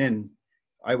 months in,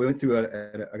 I went through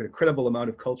an incredible amount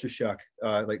of culture shock.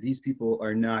 Like, these people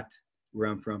are not where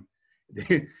I'm from.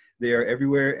 They are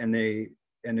everywhere, and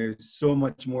there's so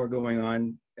much more going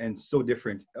on and so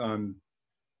different,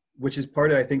 which is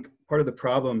I think part of the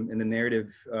problem in the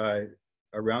narrative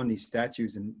around these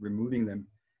statues and removing them.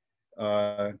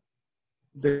 I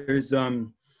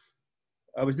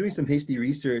was doing some hasty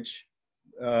research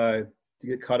to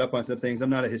get caught up on some things. I'm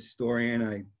not a historian.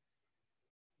 I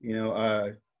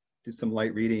did some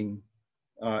light reading.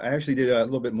 I actually did a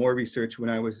little bit more research when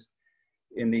I was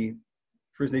in the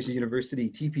First Nations University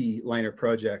TP Liner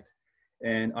project.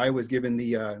 And I was given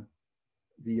the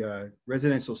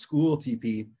residential school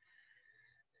TP.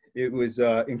 It was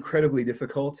incredibly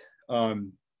difficult.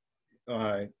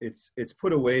 It's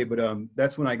put away, but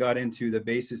that's when I got into the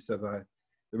basis of the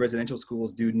residential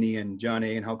schools, Dudney and John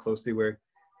A, and how close they were.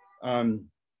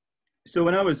 So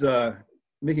when I was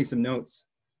making some notes,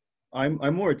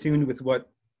 I'm more attuned with what,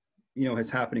 you know,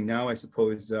 is happening now. I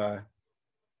suppose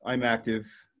I'm active.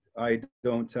 I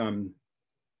don't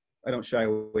shy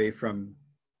away from,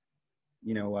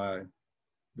 you know,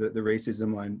 the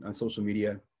racism on social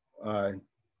media.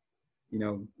 You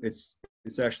know, it's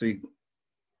actually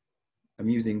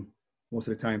amusing most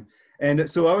of the time. And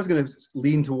so I was going to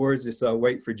lean towards this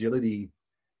white fragility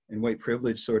and white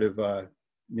privilege sort of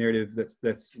narrative.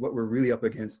 That's what we're really up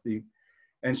against.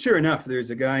 And sure enough, there's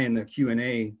a guy in the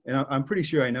Q&A, and I'm pretty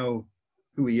sure I know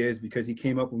who he is because he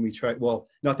came up when we tried, well,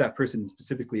 not that person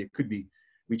specifically, it could be.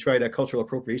 We tried a cultural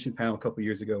appropriation panel a couple of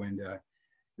years ago, and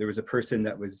there was a person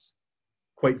that was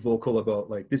quite vocal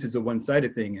about, like, this is a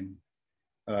one-sided thing, and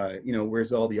you know,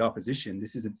 where's all the opposition?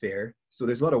 This isn't fair. So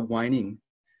there's a lot of whining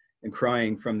and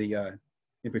crying from the,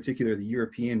 in particular, the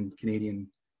European Canadian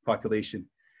population.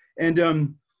 And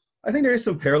I think there is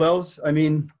some parallels. I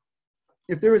mean,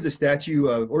 if there was a statue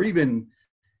of, or even,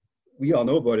 we all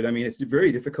know about it, I mean, it's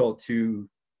very difficult to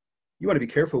you want to be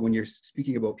careful when you're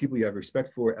speaking about people you have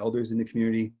respect for, elders in the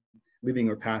community, living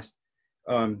or past.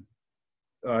 I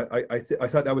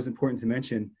thought that was important to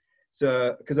mention.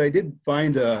 So, because I did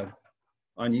find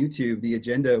on YouTube the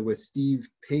agenda with Steve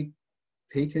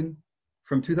Paikin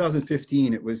from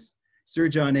 2015. It was Sir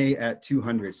John A at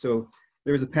 200. So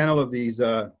there was a panel of these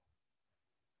 5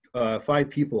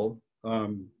 people,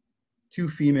 2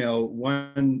 female,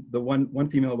 one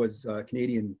female was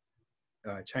Canadian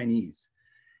Chinese,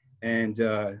 and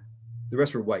the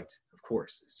rest were white, of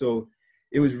course. So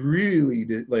it was really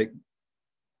like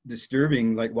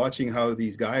disturbing, like watching how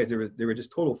these guys, they were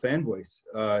just total fanboys,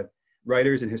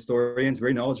 writers and historians,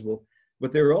 very knowledgeable,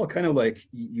 but they were all kind of like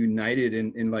united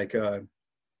in like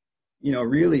you know,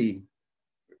 really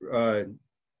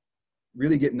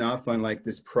getting off on like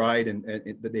this pride and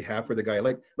that they have for the guy,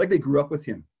 like they grew up with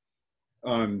him.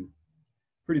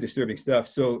 Pretty disturbing stuff.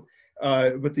 So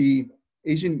but the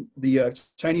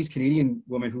Chinese Canadian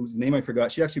woman whose name I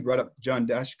forgot, she actually brought up John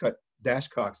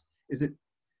Dashcox. Is it?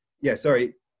 Yeah,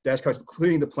 sorry, Dashcox,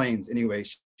 Clearing the Plains. Anyway,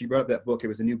 she brought up that book. It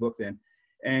was a new book then,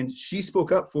 and she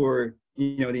spoke up for,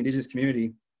 you know, the Indigenous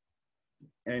community,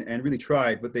 and really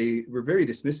tried, but they were very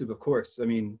dismissive, of course. I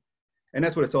mean, and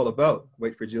that's what it's all about: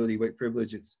 white fragility, white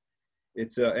privilege. It's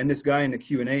and this guy in the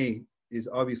Q&A is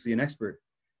obviously an expert.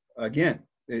 Again,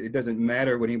 it doesn't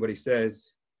matter what anybody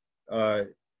says.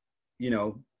 You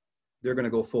know, they're going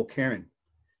to go full Karen.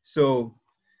 So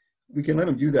we can let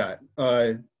him do that.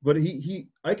 But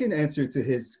I can answer to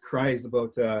his cries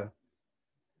about,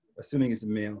 assuming it's a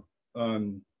male,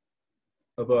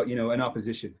 about, you know, an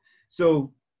opposition.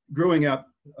 So growing up,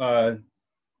 I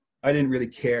didn't really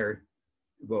care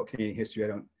about Canadian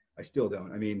history. I still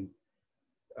don't. I mean,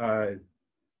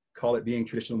 call it being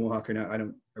traditional Mohawk or not, I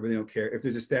really don't care. If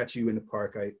there's a statue in the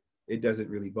park, it doesn't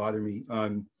really bother me.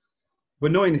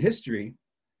 But knowing the history,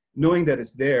 knowing that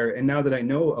it's there, and now that I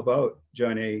know about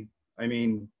John A., I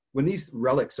mean, when these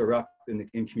relics are up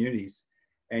in communities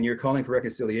and you're calling for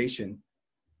reconciliation,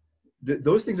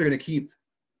 those things are going to keep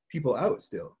people out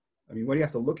still. I mean, why do you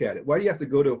have to look at it? Why do you have to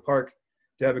go to a park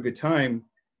to have a good time,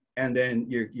 and then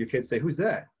your kids say, "Who's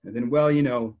that?" And then, well, you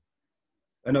know,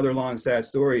 another long sad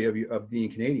story of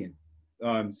being Canadian.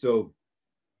 I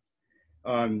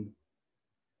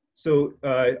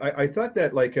thought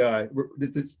that, like,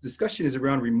 this discussion is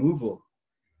around removal,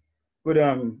 but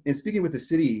in speaking with the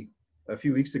city a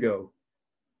few weeks ago,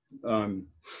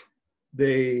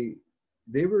 they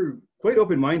were quite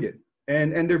open-minded,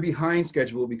 and they're behind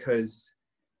schedule because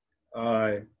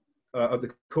of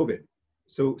the COVID.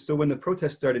 So when the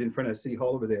protest started in front of City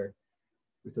Hall over there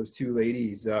with those 2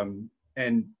 ladies,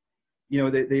 and you know,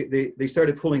 they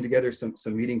started pulling together some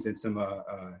meetings and some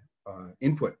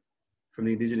input from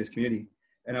the Indigenous community,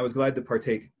 and I was glad to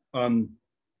partake.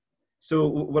 So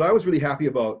what I was really happy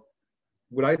about,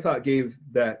 what I thought gave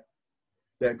that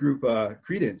group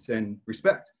credence and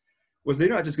respect, was they're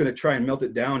not just going to try and melt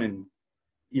it down and,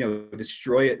 you know,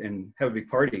 destroy it and have a big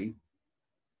party.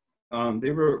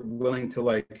 They were willing to,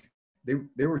 like,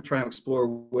 they were trying to explore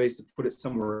ways to put it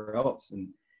somewhere else,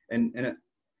 and it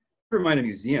reminded a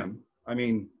museum. I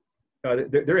mean,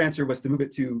 their answer was to move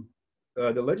it to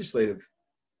the legislative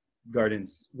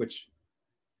gardens, which,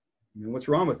 you know, what's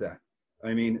wrong with that?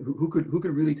 I mean, who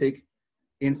could really take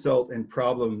insult and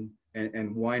problem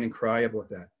and whine and cry about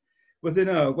that? But then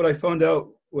what I found out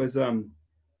was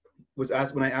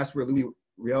asked when I asked where Louis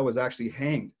Riel was actually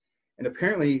hanged, and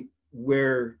apparently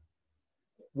where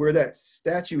that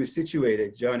statue is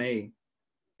situated, John A.,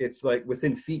 it's like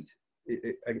within feet.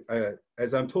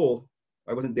 As I'm told,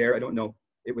 I wasn't there, I don't know.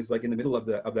 It was like in the middle of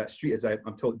that street, as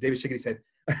I'm told. David shaking his head,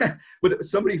 but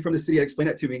somebody from the city explained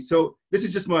that to me. So this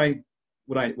is just what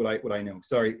I know.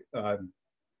 Sorry.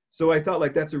 So I thought,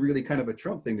 like, that's a really kind of a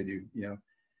Trump thing to do, you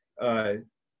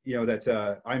know,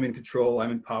 that I'm in control, I'm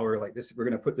in power, like this, we're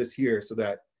going to put this here so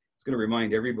that it's going to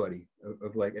remind everybody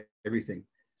of like everything.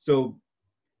 So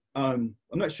I'm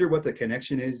not sure what the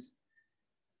connection is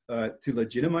to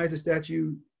legitimize a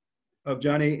statue of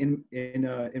John A.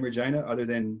 in Regina, other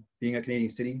than being a Canadian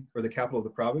city or the capital of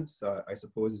the province, I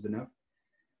suppose is enough.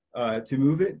 To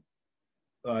move it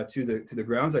to the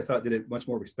grounds, I thought did it much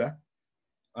more respect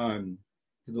to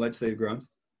the legislative grounds.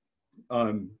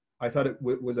 I thought it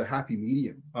was a happy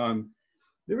medium.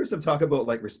 There was some talk about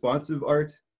like responsive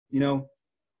art, you know.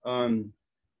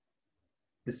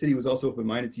 The city was also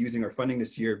open-minded to using our funding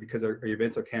this year because our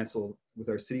events are canceled with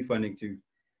our city funding to,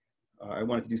 I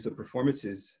wanted to do some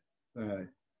performances.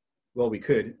 Well, we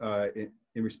could,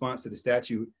 in response to the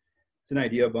statue. It's an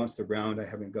idea bounced around. I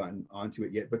haven't gotten onto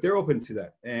it yet, but they're open to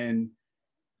that.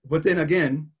 But then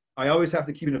again, I always have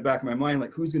to keep in the back of my mind,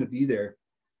 like, who's going to be there?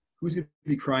 who's going to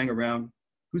be crying around,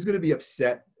 who's going to be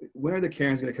upset, when are the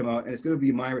Karens going to come out, and it's going to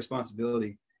be my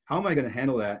responsibility. How am I going to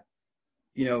handle that?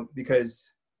 You know,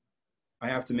 because I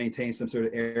have to maintain some sort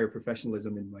of air of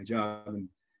professionalism in my job, and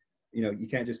you know, you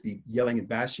can't just be yelling and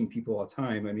bashing people all the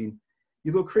time. I mean,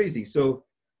 you go crazy. So,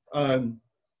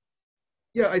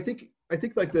 yeah, I think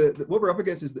like the what we're up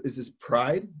against is this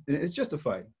pride, and it's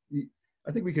justified.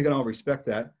 I think we can all respect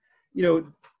that. You know,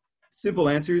 simple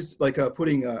answers like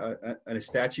putting a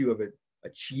statue of a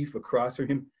chief across from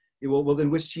him. Yeah, well, then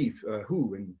which chief?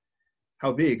 Who and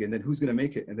how big? And then who's going to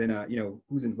make it? And then you know,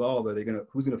 who's involved?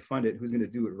 Who's going to fund it? Who's going to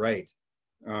do it right?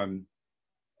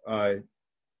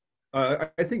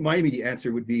 I think my immediate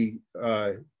answer would be,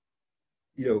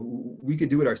 you know, we could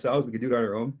do it ourselves. We could do it on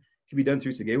our own. It can be done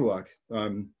through Sagewawak.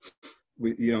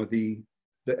 You know, the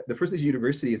First Nation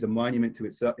University is a monument to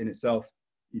itself in itself.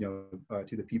 You know,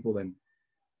 to the people and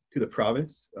to the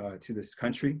province, to this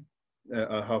country,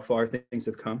 how far things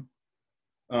have come.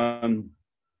 I'm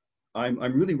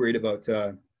really worried about.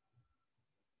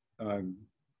 I'm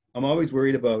always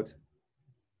worried about.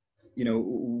 You know,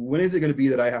 when is it going to be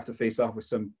that I have to face off with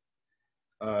some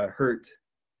hurt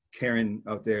Karen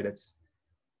out there that's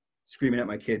screaming at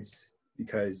my kids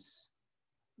because,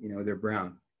 you know, they're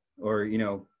brown, or, you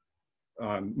know,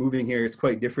 moving here, it's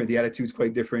quite different. The attitude's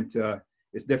quite different.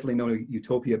 It's definitely no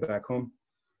utopia back home,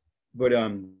 but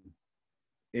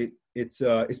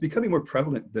it's becoming more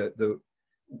prevalent. The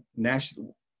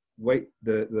white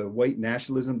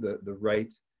nationalism, the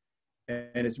right,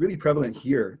 and it's really prevalent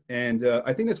here. And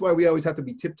I think that's why we always have to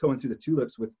be tiptoeing through the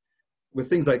tulips with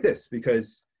things like this,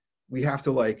 because we have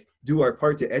to like do our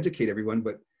part to educate everyone.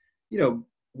 But, you know,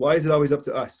 why is it always up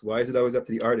to us? Why is it always up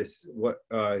to the artists? What,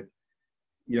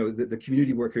 you know, the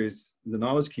community workers, the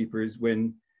knowledge keepers,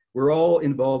 when we're all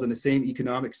involved in the same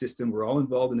economic system, we're all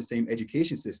involved in the same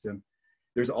education system.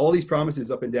 There's all these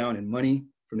promises up and down and money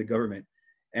from the government,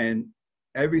 and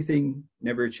everything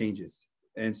never changes.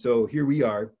 And so here we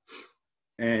are,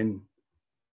 and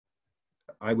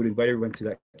I would invite everyone to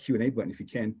that Q&A button if you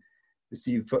can, to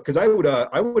see, because I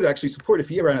would actually support if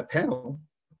he ran a panel.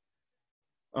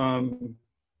 I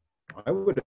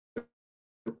would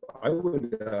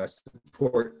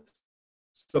support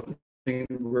something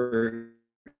where,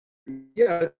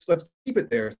 yeah, let's keep it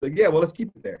there. It's like, yeah, well, let's keep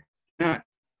it there. Not,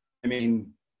 I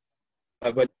mean,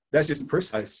 but that's just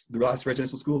personalized. The last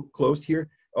residential school closed here.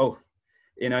 Oh,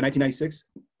 in 1996.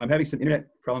 I'm having some internet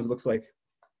problems, it looks like.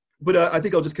 But I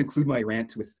think I'll just conclude my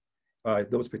rant with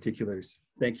those particulars.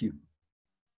 Thank you.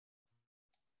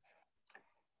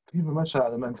 Thank you very much,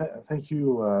 Adam, and thank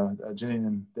you, Jenny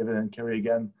and David and Kerry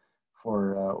again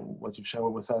for what you've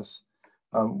shared with us.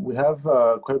 We have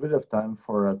quite a bit of time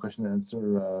for a question and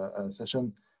answer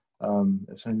session.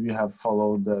 If some of you have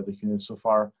followed the Q&A so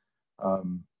far,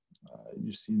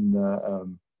 you've seen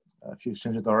a few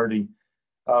exchanges already.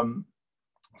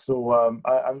 So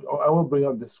I will bring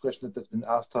up this question that's been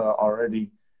asked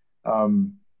already,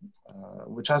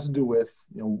 which has to do with,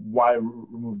 you know, why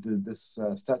remove this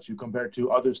statue compared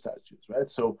to other statues, right?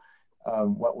 So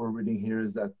what we're reading here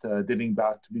is that dating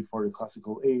back to before the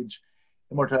classical age,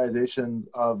 immortalizations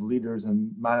of leaders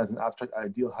and man as an abstract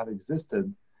ideal have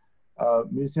existed.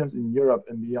 Museums in Europe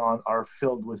and beyond are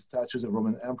filled with statues of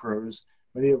Roman emperors,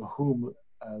 many of whom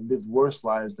lived worse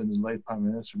lives than the late Prime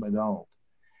Minister Macdonald.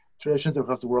 Traditions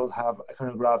across the world have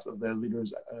iconographs of their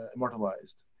leaders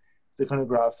immortalized. The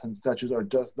iconographs and statues are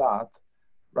just that,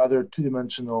 rather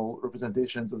two-dimensional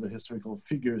representations of the historical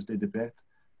figures they depict,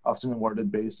 often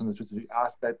awarded based on a specific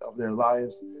aspect of their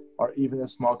lives, or even a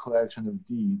small collection of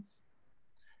deeds.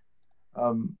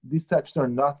 These statues are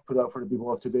not put up for the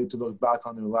people of today to look back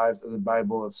on their lives as a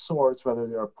Bible of sorts, rather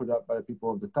they are put up by the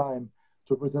people of the time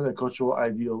to represent a cultural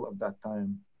ideal of that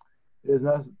time. It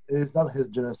is not his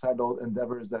genocidal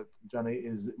endeavors that Johnny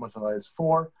is immortalized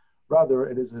for, rather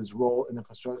it is his role in the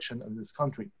construction of this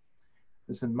country.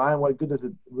 This in mind, what good does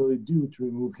it really do to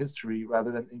remove history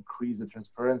rather than increase the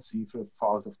transparency through the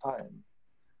fogs of time?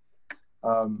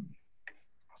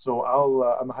 So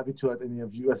I'm happy to let any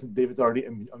of you, as David's already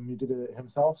unmuted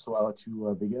himself, so I'll let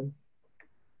you begin.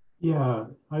 Yeah,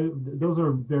 those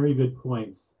are very good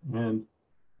points. And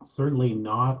certainly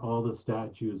not all the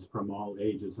statues from all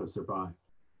ages have survived,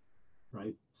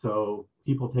 right? So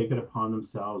people take it upon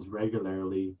themselves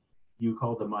regularly. You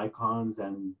call them icons,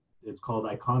 and it's called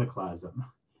iconoclasm.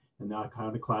 And the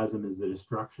iconoclasm is the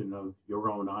destruction of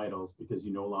your own idols because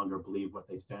you no longer believe what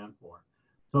they stand for.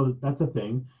 So that's a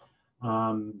thing.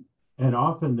 And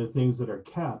often the things that are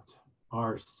kept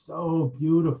are so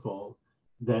beautiful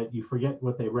that you forget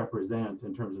what they represent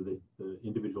in terms of the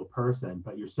individual person,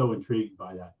 but you're so intrigued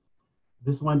by that.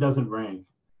 This one doesn't rank.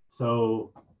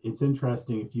 So it's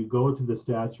interesting, if you go to the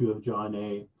statue of John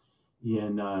A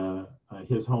in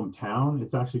his hometown,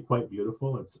 it's actually quite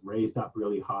beautiful. It's raised up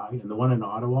really high. And the one in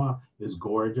Ottawa is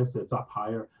gorgeous. It's up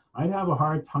higher. I'd have a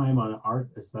hard time on the art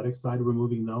aesthetic side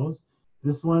removing those.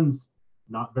 This one's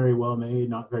not very well made,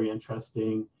 not very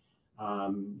interesting.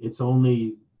 It's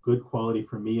only good quality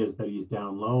for me is that he's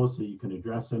down low, so you can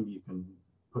address him, you can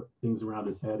put things around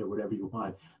his head or whatever you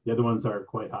want. The other ones are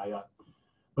quite high up.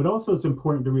 But also it's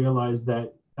important to realize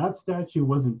that that statue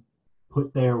wasn't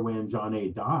put there when John A.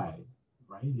 died,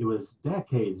 right? It was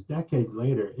decades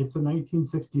later. It's a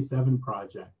 1967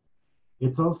 project.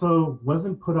 It's also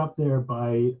wasn't put up there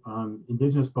by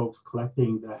Indigenous folks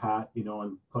collecting the hat, you know,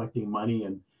 and collecting money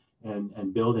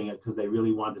and building it because they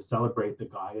really wanted to celebrate the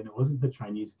guy. And it wasn't the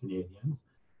Chinese Canadians.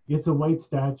 It's a white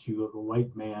statue of a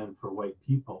white man for white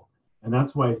people. And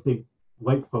that's why I think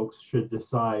white folks should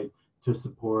decide to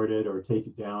support it or take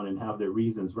it down and have their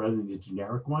reasons rather than the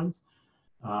generic ones.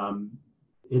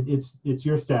 It's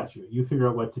your statue. You figure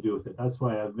out what to do with it. That's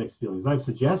why I have mixed feelings. I have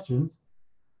suggestions,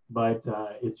 but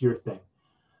it's your thing.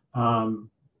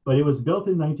 But it was built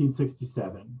in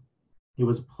 1967. It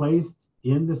was placed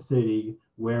in the city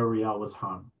where Riel was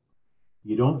hung.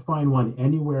 You don't find one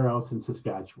anywhere else in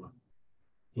Saskatchewan.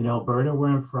 In Alberta, where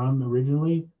I'm from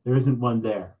originally, there isn't one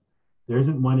there. There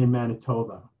isn't one in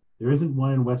Manitoba. There isn't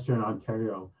one in Western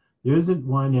Ontario. There isn't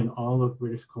one in all of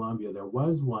British Columbia. There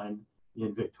was one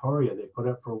in Victoria. They put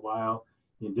it up for a while.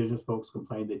 The Indigenous folks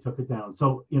complained. They took it down.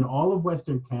 So in all of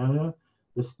Western Canada,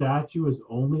 the statue is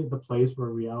only at the place where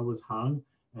Riel was hung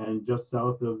and just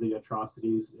south of the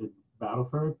atrocities in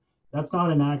Battleford. That's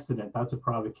not an accident. That's a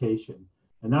provocation.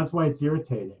 And that's why it's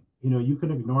irritating. You know, you can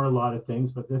ignore a lot of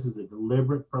things, but this is a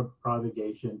deliberate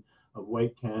provocation of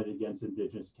white Canada against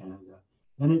Indigenous Canada.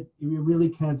 And it really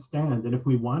can't stand. And if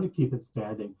we want to keep it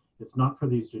standing, it's not for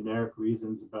these generic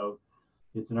reasons about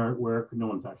it's an artwork. No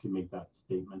one's actually made that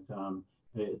statement,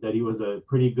 that he was a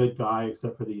pretty good guy,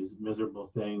 except for these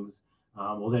miserable things.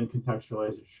 We'll then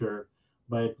contextualize it, sure.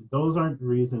 But those aren't the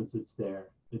reasons it's there.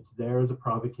 It's there as a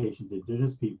provocation to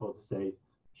Indigenous people to say,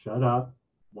 shut up,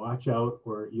 watch out,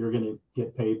 or you're going to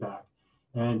get payback.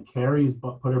 And Carrie's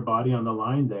put her body on the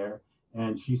line there,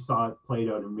 and she saw it played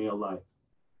out in real life.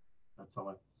 That's all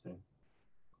I have to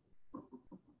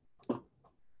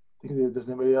say. Does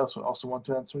anybody else also want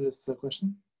to answer this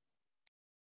question?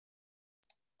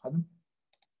 Adam?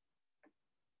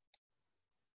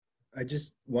 I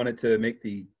just wanted to make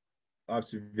the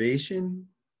observation,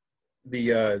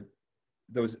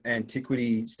 those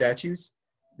antiquity statues,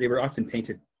 they were often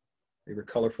painted. They were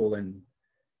colorful and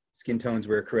skin tones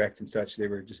were correct and such. They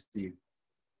were just they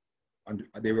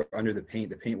were under the paint.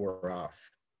 The paint wore off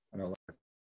on a lot.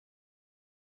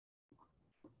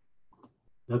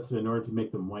 That's in order to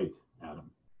make them white, Adam.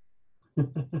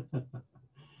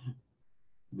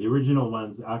 The original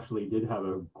ones actually did have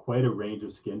quite a range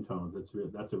of skin tones.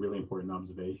 That's a really important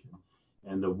observation.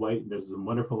 And the white, there's some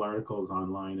wonderful articles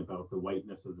online about the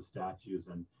whiteness of the statues.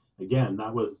 And again,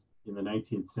 that was in the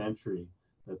 19th century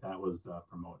that was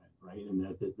promoted, right? And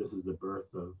that this is the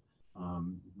birth of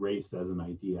race as an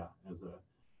idea,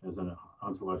 as an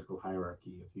ontological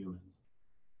hierarchy of humans.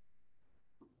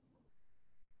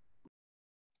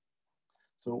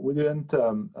 So we didn't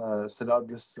set out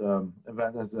this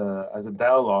event as a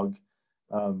dialogue.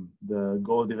 The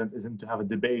goal of the event isn't to have a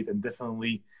debate, and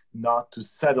definitely not to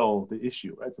settle the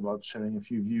issue. Right? It's about sharing a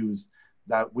few views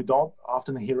that we don't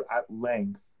often hear at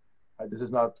length. Right? This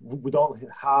is not, we don't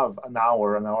have an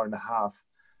hour and a half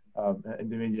in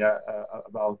the media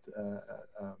about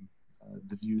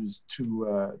the views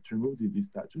to remove these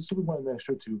statues. So we want to make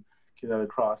sure to get that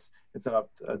across. It's up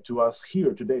to us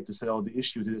here today to settle the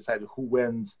issue, to decide who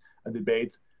wins a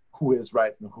debate, who is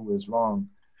right and who is wrong.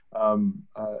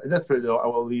 In that spirit, though, I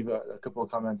will leave a couple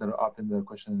of comments that are up in the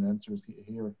question and answers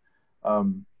here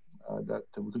that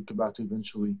we could come back to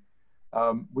eventually.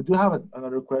 We do have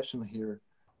another question here,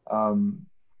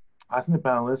 asking the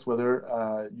panelists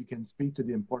whether you can speak to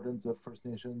the importance of First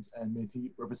Nations and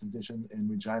Métis representation in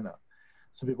Regina.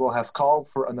 Some people have called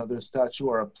for another statue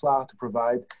or a plaque to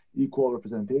provide equal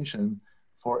representation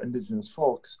for Indigenous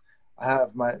folks. They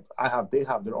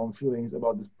have their own feelings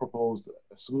about this proposed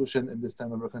solution in this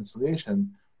time of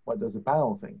reconciliation. What does the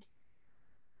panel think?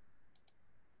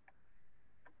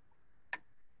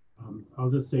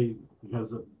 I'll just say,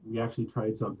 because we actually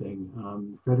tried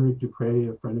something. Frederick Dupre,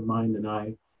 a friend of mine, and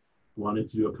I wanted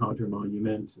to do a counter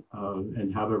monument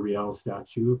and have a Riel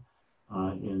statue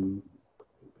in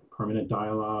permanent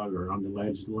dialogue or on the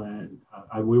alleged land.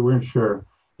 We weren't sure.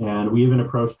 And we even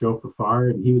approached Joe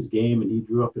Fafard, and he was game, and he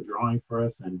drew up a drawing for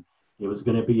us. And it was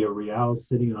going to be a Riel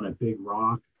sitting on a big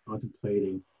rock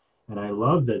contemplating. And I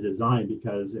love the design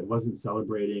because it wasn't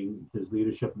celebrating his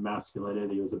leadership and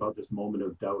masculinity. It was about this moment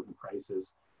of doubt and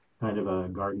crisis, kind of a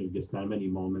Garden of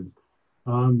Gethsemane moment.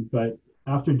 But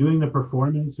after doing the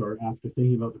performance, or after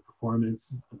thinking about the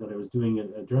performance that I was doing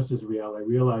at Dressed as Riel, I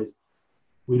realized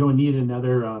we don't need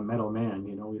another metal man.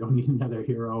 You know, we don't need another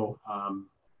hero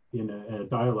in a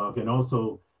dialogue. And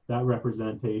also that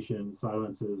representation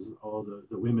silences all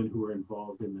the women who were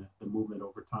involved in the movement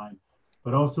over time.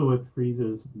 But also it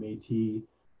freezes Métis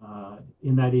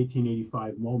in that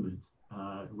 1885 moment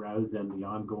rather than the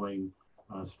ongoing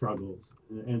struggles.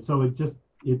 And so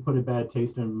it put a bad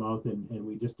taste in my mouth, and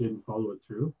we just didn't follow it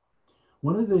through.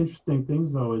 One of the interesting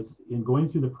things, though, is in going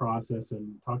through the process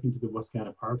and talking to the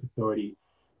Wascana Park Authority,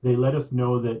 they let us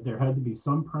know that there had to be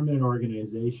some permanent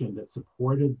organization that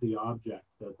supported the object,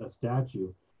 the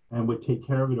statue, and would take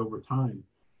care of it over time.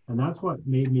 And that's what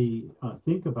made me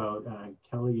think about,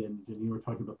 Kelly and Janine were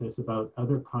talking about this, about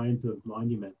other kinds of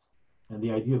monuments and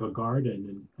the idea of a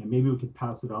garden, and maybe we could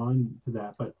pass it on to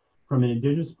that. But from an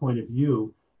Indigenous point of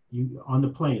view, you on the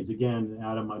plains, again,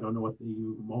 Adam, I don't know what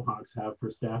you Mohawks have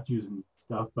for statues and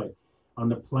stuff, but on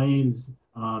the plains,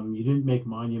 you didn't make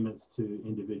monuments to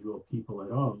individual people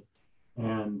at all.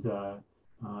 And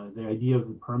the idea of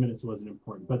the permanence wasn't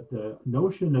important. But the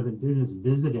notion of Indigenous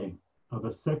visiting, of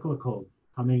a cyclical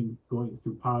going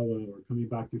through powwow or coming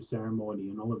back through ceremony,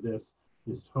 and all of this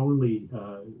is totally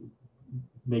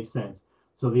makes sense.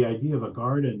 So the idea of a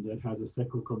garden that has a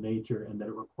cyclical nature and that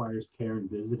it requires care and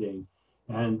visiting,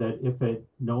 and that if it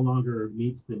no longer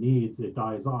meets the needs, it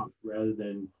dies off rather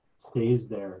than stays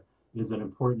there, is an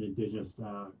important Indigenous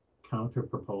counter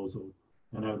proposal.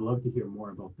 And I would love to hear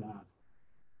more about that.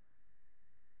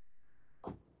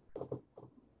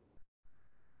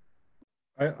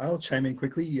 I'll chime in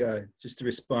quickly just to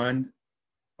respond.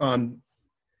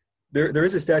 There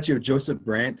is a statue of Joseph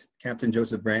Brant, Captain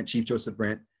Joseph Brant, Chief Joseph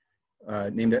Brant,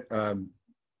 named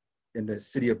in the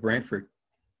city of Brantford,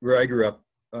 where I grew up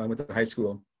with the high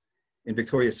school, in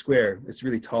Victoria Square. It's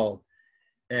really tall,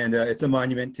 and it's a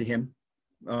monument to him,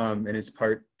 and it's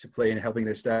part to play in helping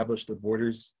to establish the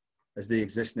borders as they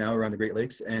exist now around the Great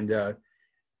Lakes. And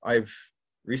I've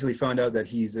recently found out that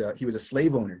he was a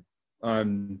slave owner.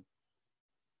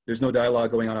 There's no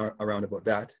dialogue going on around about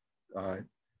that.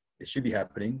 It should be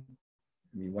happening.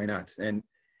 I mean, why not? And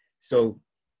so,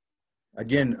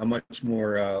 again, a much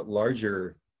more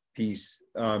larger piece.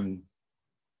 When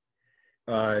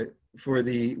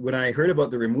I heard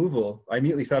about the removal, I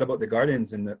immediately thought about the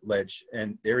gardens in the ledge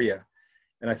and area,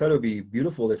 and I thought it would be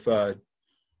beautiful if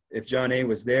John A.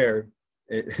 was there,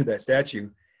 that statue,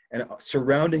 and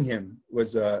surrounding him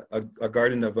was a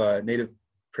garden of native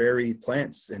prairie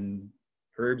plants and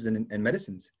herbs and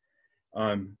medicines.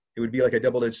 It would be like a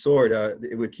double-edged sword.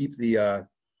 It would keep the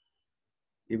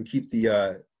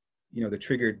the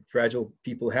triggered, fragile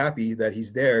people happy that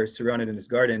he's there, surrounded in his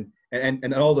garden,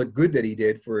 and all the good that he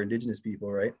did for Indigenous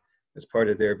people, right? As part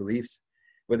of their beliefs.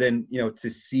 But then, to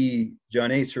see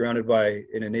John A. surrounded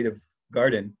in a native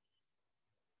garden,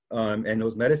 and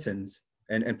those medicines,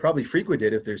 and probably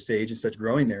frequented if there's sage and such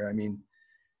growing there. I mean,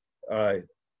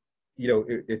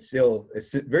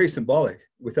 it's very symbolic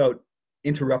without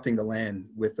interrupting the land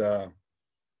with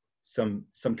some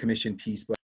commission piece.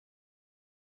 But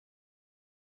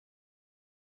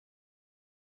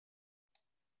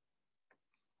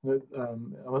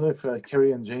I wonder if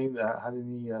Kerry and Jane had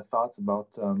any thoughts about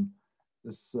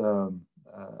this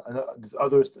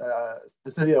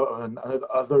idea of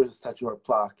another statue or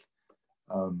plaque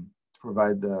to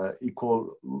provide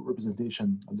equal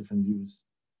representation of different views.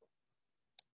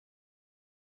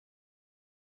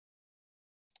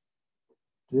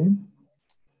 Jane?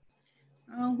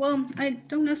 Well, I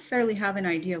don't necessarily have an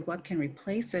idea of what can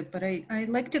replace it, but I'd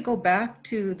like to go back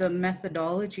to the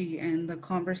methodology and the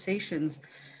conversations.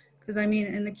 Because I mean,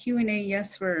 in the Q&A,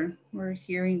 yes, we're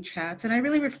hearing chats, and I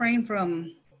really refrain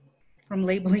from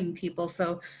labeling people.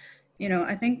 So,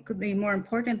 I think the more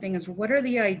important thing is, what are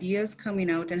the ideas coming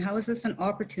out, and how is this an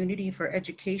opportunity for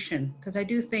education? Because I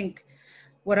do think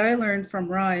what I learned from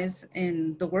RISE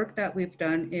and the work that we've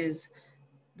done is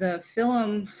the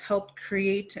film helped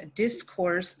create a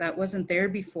discourse that wasn't there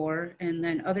before, and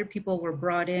then other people were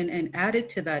brought in and added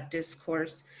to that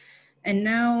discourse. And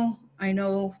now I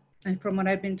know, and from what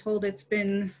I've been told, it's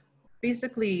been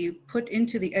basically put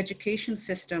into the education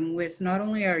system with not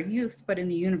only our youth, but in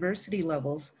the university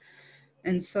levels.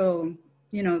 And so,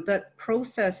 that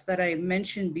process that I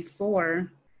mentioned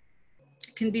before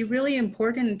can be really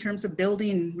important in terms of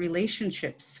building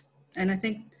relationships. And I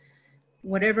think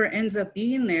whatever ends up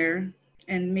being there,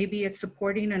 and maybe it's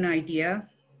supporting an idea,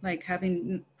 like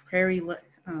having prairie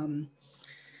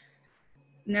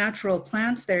natural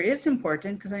plants there is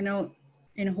important, because I know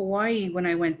in Hawaii, when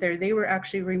I went there, they were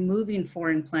actually removing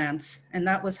foreign plants, and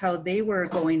that was how they were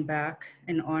going back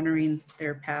and honoring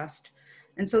their past.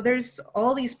 And so there's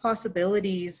all these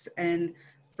possibilities. And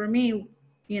for me,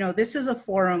 you know, this is a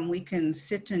forum we can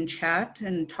sit and chat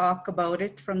and talk about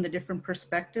it from the different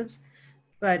perspectives.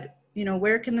 But, you know,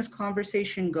 where can this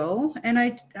conversation go? And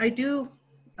I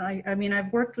mean,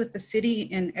 I've worked with the city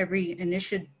in every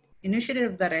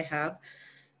initiative that I have.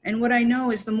 And what I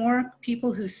know is the more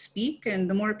people who speak and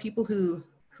the more people who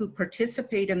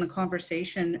participate in the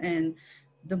conversation, and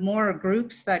the more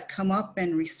groups that come up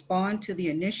and respond to the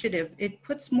initiative, it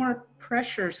puts more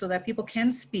pressure so that people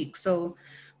can speak. So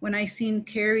when I seen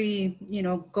Carrie, you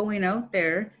know, going out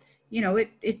there, you know,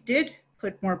 it did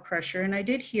put more pressure. And I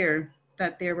did hear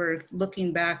that they were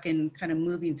looking back and kind of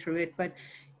moving through it. But,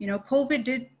 you know, COVID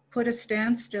did put a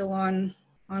standstill on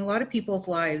a lot of people's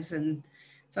lives. And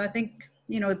so I think,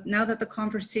 you know, now that the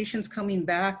conversation's coming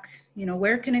back, you know,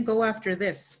 where can it go after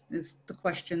this is the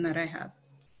question that I have.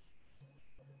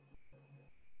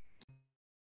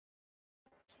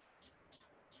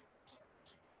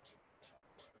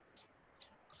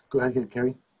 Go ahead,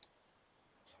 Carrie.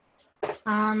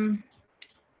 Can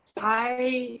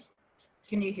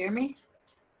you hear me?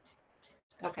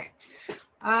 Okay.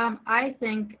 I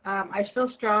think I still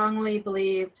strongly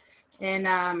believe in,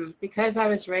 because I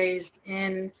was raised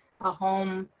in a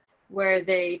home where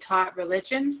they taught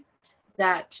religion,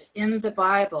 that in the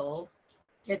Bible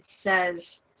it says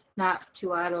not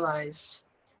to idolize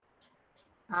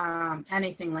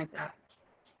anything like that.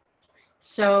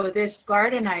 So this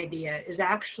garden idea is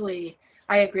actually,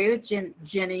 I agree with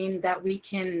Janine that we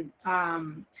can,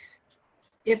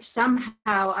 if somehow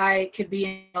I could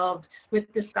be involved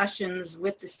with discussions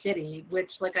with the city, which,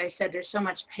 like I said, there's so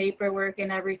much paperwork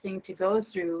and everything to go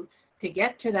through to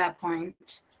get to that point,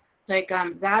 like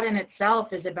that in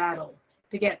itself is a battle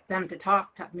to get them to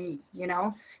talk to me, you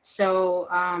know? So,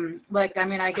 like, I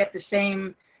mean, I get the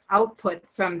same output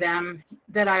from them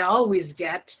that I always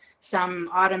get, some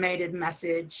automated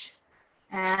message.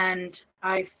 And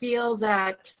I feel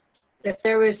that if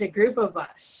there was a group of us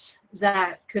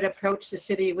that could approach the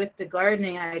city with the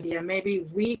gardening idea, maybe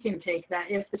we can take that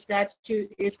if the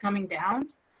statute is coming down,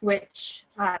 which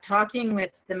talking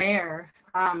with the mayor,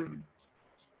 I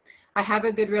have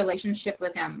a good relationship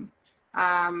with him.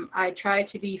 I try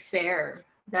to be fair.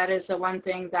 That is the one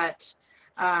thing that,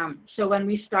 so when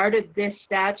we started this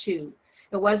statute,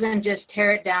 it wasn't just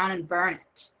tear it down and burn it.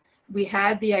 We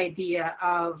had the idea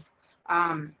of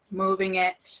moving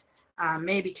it,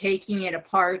 maybe taking it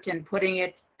apart and putting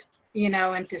it, you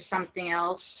know, into something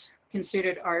else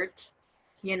considered art,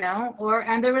 you know,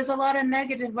 and there was a lot of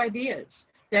negative ideas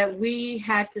that we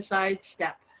had to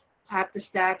sidestep at the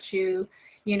statue,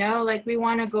 you know, like we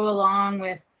want to go along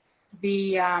with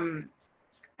the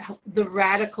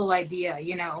radical idea,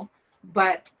 you know,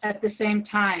 but at the same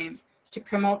time to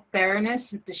promote fairness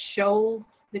and to show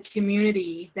the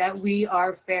community that we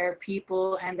are fair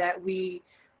people and that we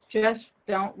just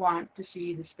don't want to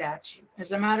see the statue.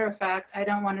 As a matter of fact, I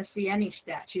don't want to see any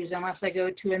statues unless I go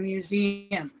to a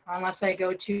museum, unless I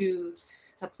go to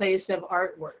a place of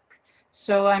artwork.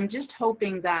 So I'm just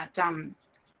hoping that,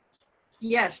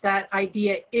 yes, that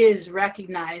idea is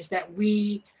recognized, that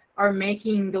we are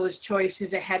making those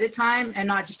choices ahead of time and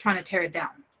not just trying to tear it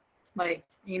down. Like,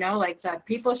 you know, like that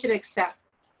people should accept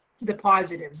the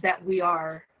positives that we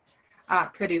are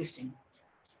producing.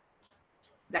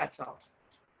 That's all.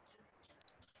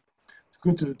 It's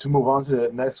good to move on to the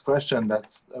next question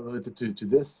that's related to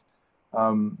this.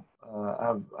 I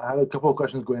had a couple of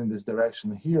questions going in this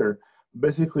direction here.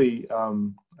 Basically,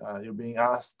 you're being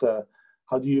asked,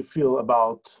 how do you feel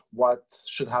about what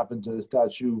should happen to the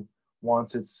statue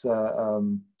once it's,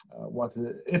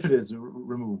 if it is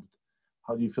removed?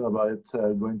 How do you feel about it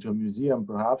going to a museum,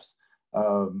 perhaps?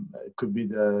 It could be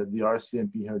the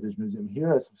RCMP Heritage Museum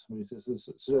here, as somebody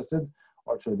suggested,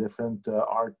 or to a different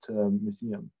art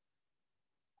museum.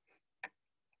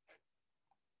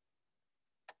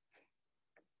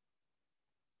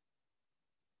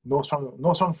 No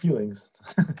strong feelings.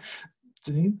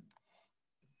 Janine?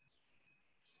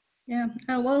 Yeah,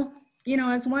 well, you know,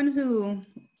 as one who,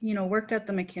 you know, worked at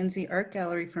the Mackenzie Art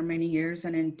Gallery for many years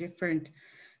and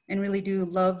and really do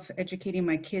love educating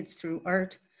my kids through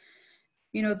art,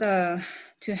 you know,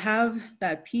 to have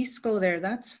that piece go there,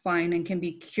 that's fine and can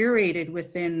be curated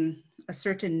within a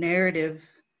certain narrative,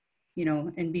 you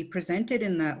know, and be presented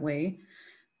in that way.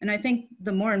 And I think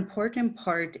the more important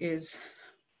part is,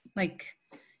 like,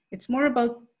 it's more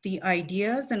about the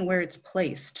ideas and where it's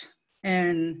placed.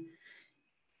 And,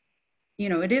 you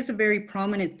know, it is a very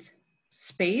prominent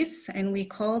space, and we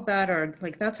call that our,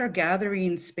 like, that's our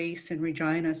gathering space in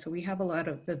Regina. So we have a lot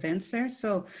of events there.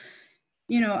 So,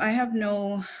 you know, I have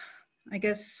no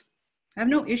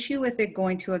issue with it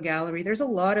going to a gallery. There's a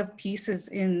lot of pieces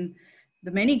in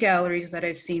the many galleries that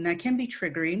I've seen that can be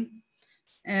triggering.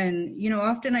 And, you know,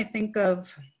 often I think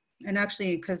of, and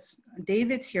actually, because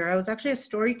David's here, I was actually a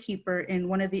story keeper in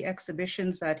one of the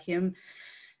exhibitions that him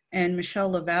and Michelle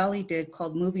Lavalley did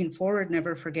called Moving Forward,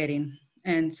 Never Forgetting.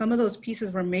 And some of those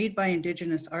pieces were made by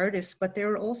Indigenous artists, but there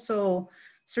were also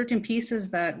certain pieces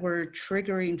that were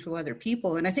triggering to other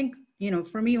people. And I think, you know,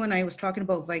 for me, when I was talking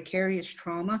about vicarious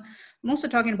trauma, I'm also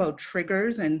talking about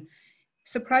triggers. And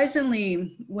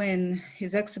surprisingly, when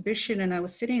his exhibition, and I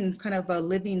was sitting kind of a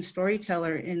living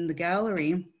storyteller in the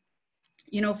gallery,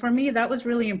 you know, for me, that was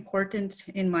really important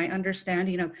in my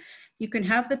understanding of, you can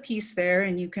have the piece there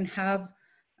and you can have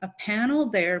a panel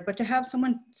there, but to have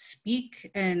someone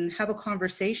speak and have a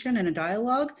conversation and a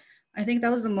dialogue, I think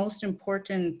that was the most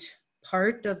important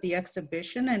part of the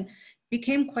exhibition, and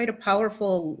became quite a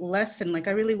powerful lesson. Like,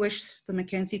 I really wish the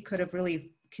Mackenzie could have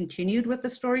really continued with the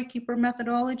story keeper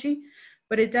methodology,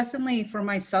 but it definitely, for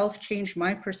myself, changed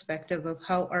my perspective of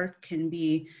how art can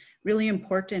be really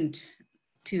important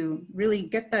to really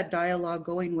get that dialogue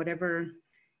going, whatever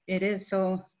it is.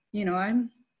 So, you know, I'm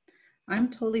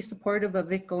totally supportive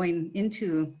of it going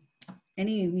into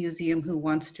any museum who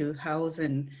wants to house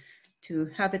and to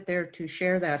have it there to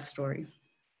share that story.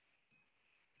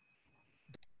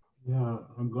 Yeah,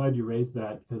 I'm glad you raised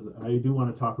that, because I do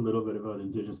want to talk a little bit about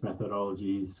Indigenous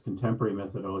methodologies, contemporary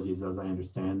methodologies as I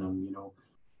understand them. You know,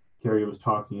 Carrie was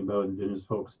talking about Indigenous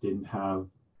folks didn't have,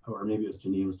 or maybe it was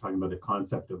Janine was talking about the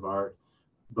concept of art,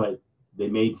 but they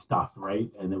made stuff, right?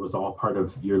 And it was all part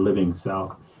of your living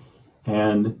self.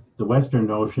 And the Western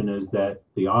notion is that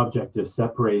the object is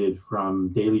separated from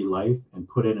daily life and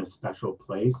put in a special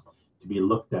place to be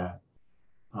looked at,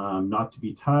 not to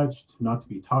be touched, not to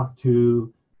be talked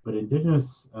to. But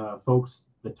Indigenous folks,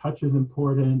 the touch is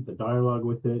important, the dialogue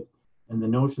with it, and the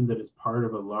notion that it's part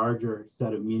of a larger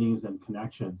set of meanings and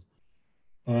connections.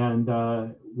 And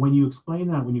when you explain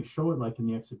that, when you show it, like in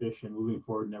the exhibition, Moving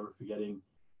Forward, Never Forgetting,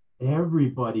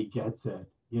 everybody gets it,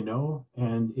 you know?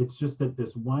 And it's just that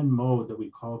this one mode that we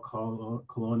call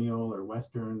colonial or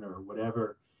Western or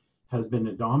whatever has been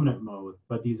a dominant mode,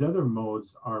 but these other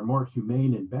modes are more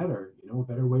humane and better, you know,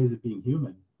 better ways of being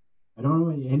human. I don't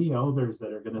know any elders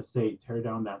that are going to say tear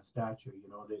down that statue. You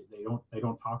know, they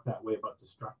don't talk that way about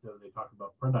destructive. They talk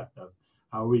about productive.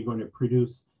 How are we going to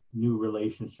produce new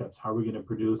relationships? How are we going to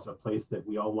produce a place that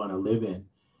we all want to live in?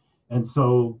 And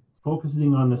so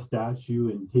focusing on the statue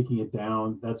and taking it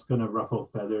down, that's going to ruffle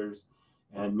feathers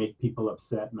and make people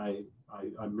upset. And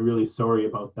I'm really sorry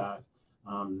about that,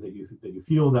 that you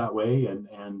feel that way. And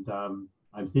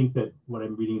I think that what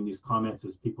I'm reading in these comments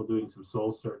is people doing some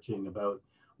soul searching about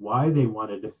why they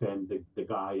want to defend the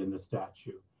guy in the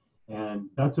statue. And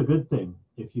that's a good thing.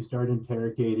 If you start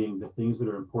interrogating the things that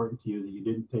are important to you that you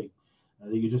didn't take,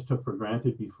 that you just took for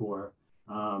granted before,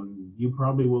 you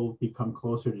probably will become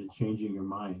closer to changing your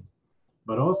mind.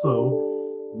 But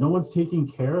also, no one's taking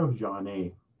care of John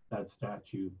A., that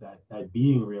statue, that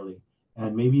being really.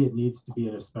 And maybe it needs to be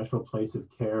in a special place of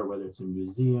care, whether it's a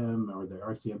museum or the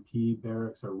RCMP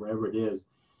barracks or wherever it is,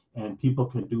 and people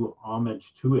can do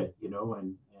homage to it, you know,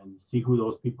 and see who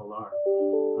those people are.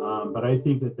 But I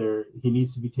think that he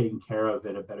needs to be taken care of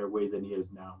in a better way than he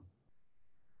is now.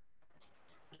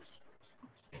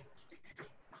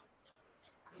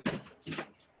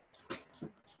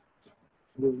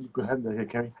 Go ahead,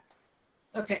 Carrie.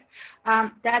 Okay,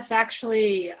 that's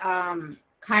actually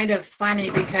kind of funny,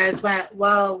 because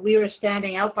while we were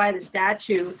standing out by the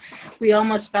statue, we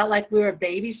almost felt like we were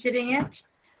babysitting it.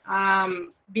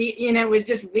 You know, it was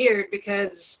just weird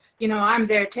because, you know, I'm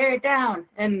there, tear it down,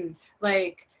 and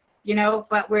like, you know,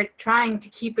 but we're trying to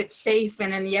keep it safe,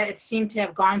 and yet it seemed to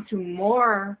have gone through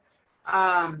more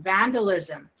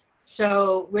vandalism.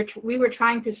 So we were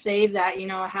trying to save that, you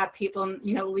know, have people,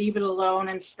 you know, leave it alone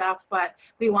and stuff, but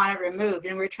we want it removed.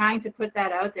 And we're trying to put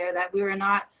that out there, that we were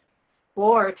not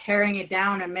for tearing it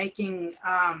down and making,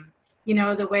 you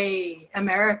know, the way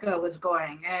America was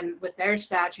going and with their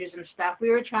statues and stuff. We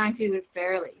were trying to do it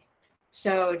fairly.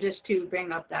 So just to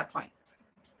bring up that point.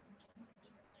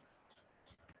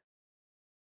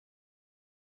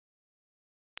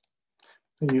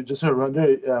 Thank you. Just a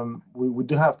reminder, we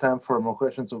do have time for more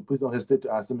questions, so please don't hesitate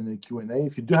to ask them in the Q&A.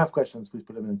 If you do have questions, please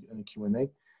put them in the Q&A.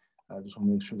 I just want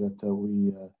to make sure that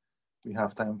we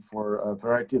have time for a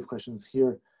variety of questions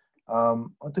here. I'll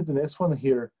take the next one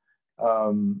here.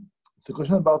 It's a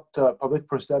question about public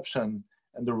perception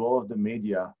and the role of the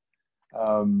media.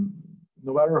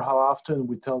 no matter how often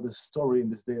we tell this story in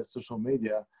this day of social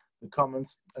media, the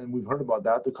comments, and we've heard about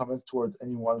that, the comments towards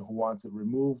anyone who wants it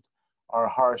removed are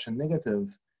harsh and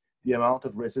negative. The amount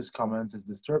of racist comments is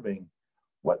disturbing.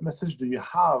 What message do you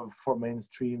have for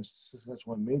mainstream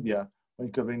Saskatchewan media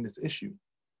when covering this issue?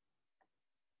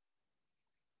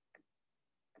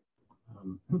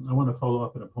 I want to follow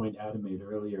up on a point Adam made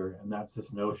earlier, and that's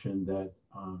this notion that,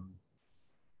 I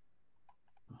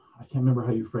can't remember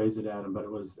how you phrased it, Adam, but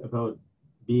it was about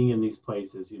being in these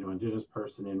places, you know, Indigenous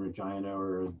person in Regina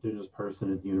or Indigenous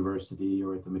person at the university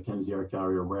or at the Mackenzie Art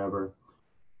Gallery or wherever.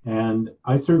 And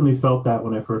I certainly felt that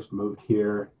when I first moved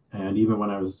here, and even when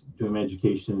I was doing my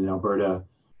education in Alberta,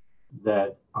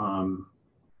 that,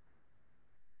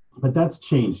 but that's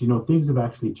changed, you know, things have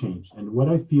actually changed. And what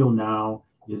I feel now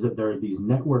is that there are these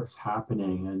networks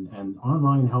happening, and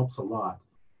online helps a lot.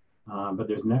 But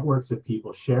there's networks of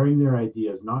people sharing their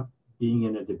ideas, not being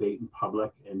in a debate in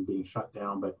public and being shut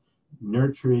down, but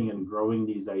nurturing and growing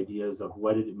these ideas of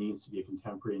what it means to be a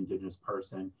contemporary Indigenous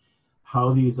person,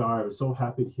 how these are. I was so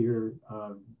happy to hear,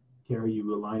 Gary,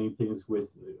 you aligning things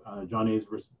with John A's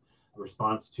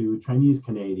response to Chinese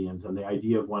Canadians and the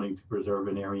idea of wanting to preserve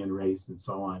an Aryan race and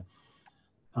so on.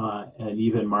 And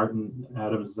even Martin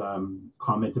Adams'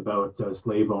 comment about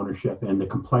slave ownership and the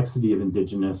complexity of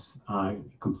Indigenous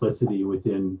complicity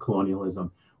within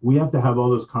colonialism. We have to have all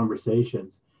those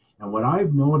conversations. And what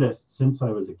I've noticed since I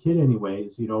was a kid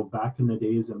anyways, you know, back in the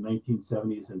days of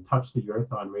 1970s and Touch the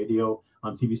Earth on radio,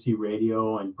 on CBC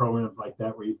radio and programs like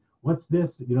that, where you, what's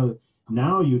this? You know,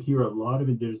 now you hear a lot of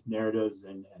Indigenous narratives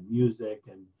and music,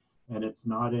 and it's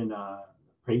not in a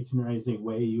patronizing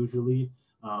way usually.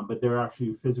 But there are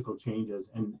actually physical changes.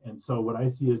 And so what I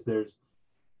see is there's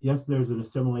an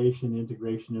assimilation,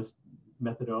 integrationist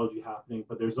methodology happening,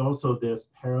 but there's also this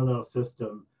parallel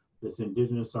system, this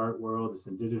Indigenous art world, this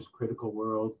Indigenous critical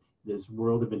world, this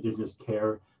world of Indigenous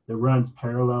care that runs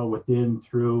parallel within,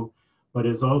 through, but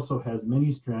is also has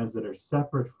many strands that are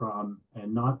separate from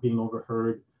and not being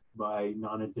overheard by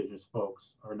non-Indigenous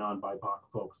folks or non-BIPOC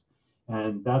folks.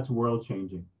 And that's world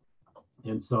changing.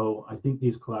 And so I think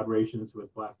these collaborations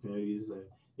with Black communities,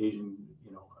 Asian,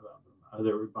 you know,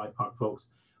 other BIPOC folks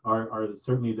are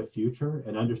certainly the future,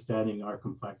 and understanding our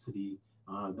complexity,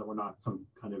 that we're not some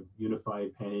kind of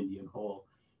unified pan-Indian whole.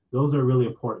 Those are really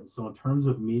important. So in terms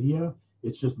of media,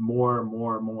 it's just more,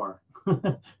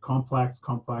 complex.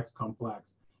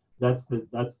 That's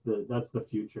the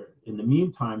future. In the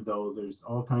meantime, though, there's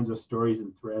all kinds of stories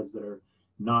and threads that are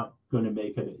not going to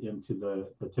make it into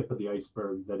the tip of the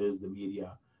iceberg that is the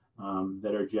media,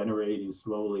 that are generating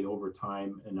slowly over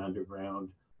time and underground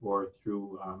or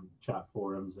through chat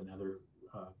forums and other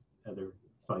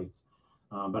sites.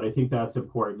 But I think that's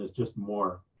important. It's just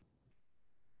more.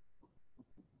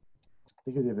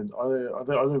 Thank you, David. Are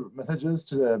there other messages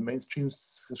to the mainstream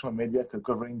social media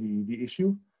covering the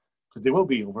issue? Because they will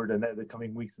be over the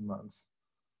coming weeks and months.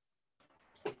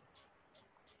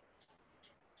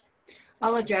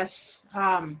 I'll address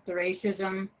the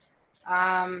racism.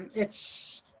 It's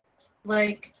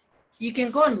like you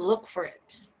can go and look for it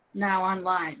now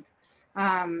online.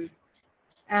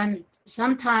 And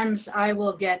sometimes I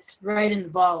will get right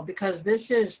involved, because this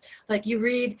is like, you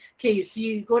read, okay, so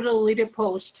you go to the Leader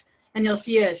Post and you'll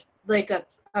see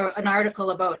an article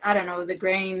about, I don't know, the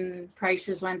grain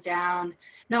prices went down.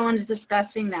 No one's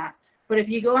discussing that. But if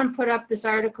you go and put up this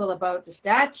article about the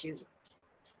statue,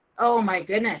 oh my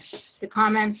goodness, the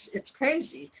comments, it's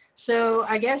crazy. So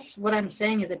I guess what I'm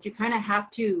saying is that you kind of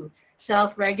have to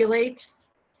self-regulate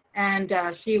and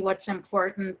see what's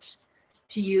important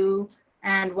to you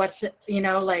and what's, you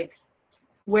know, like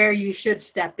where you should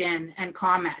step in and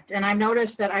comment. And I've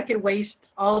noticed that I could waste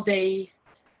all day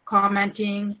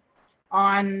commenting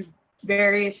on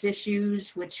various issues,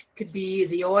 which could be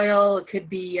the oil, it could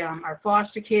be our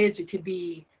foster kids, it could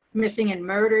be missing and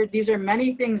murdered. These are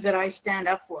many things that I stand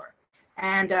up for.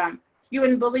 And you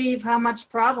wouldn't believe how much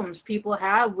problems people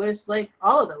have with like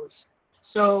all of those.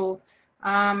 So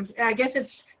I guess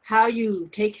it's how you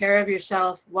take care of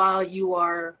yourself while you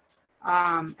are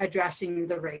addressing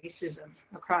the racism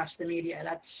across the media.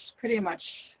 That's pretty much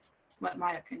what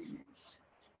my opinion is.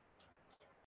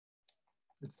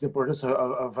 It's the importance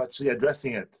of actually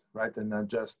addressing it, right? And not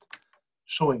just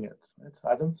showing it, right?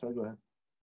 Adam, sorry, go ahead.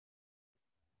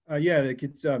 Yeah, like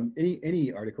it's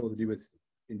any article to do with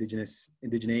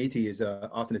indigeneity is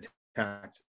often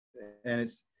attacked, and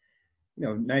it's, you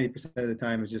know, 90% of the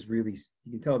time is just really,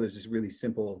 you can tell there's just really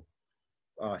simple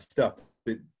stuff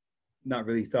that not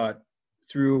really thought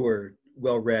through or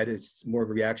well read. It's more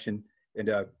of a reaction, and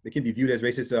it can be viewed as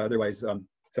racist. Otherwise,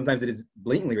 sometimes it is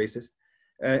blatantly racist,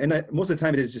 and most of the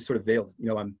time it is just sort of veiled. You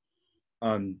know,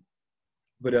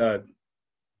 But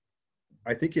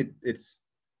I think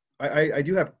I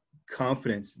do have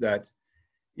confidence that,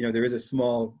 there is a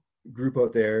small group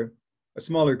out there, a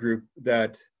smaller group,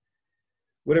 that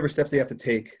whatever steps they have to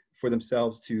take for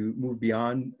themselves to move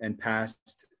beyond and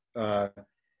past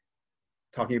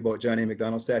talking about John A.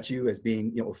 Macdonald statue as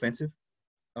being, offensive.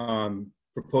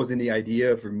 Proposing the idea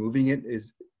of removing it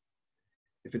is,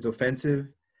 if it's offensive,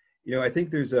 I think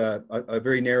there's a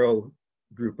very narrow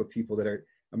group of people that are,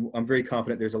 I'm very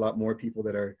confident there's a lot more people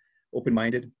that are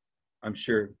open-minded. I'm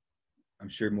sure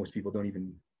most people don't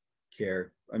even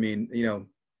care. I mean,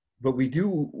 but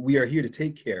we are here to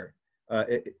take care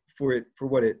for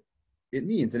what it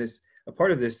means. And it's a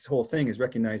part of this whole thing is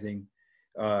recognizing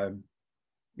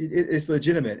it's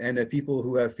legitimate, and that people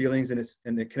who have feelings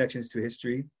and the connections to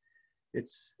history,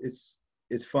 it's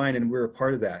fine, and we're a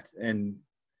part of that. And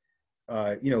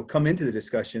come into the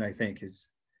discussion, I think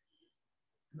is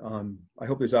I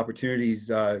hope there's opportunities,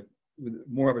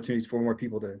 more opportunities for more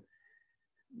people to,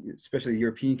 especially the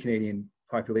European Canadian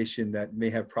population that may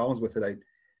have problems with it.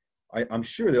 I'm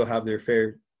sure they'll have their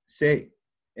fair say,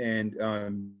 and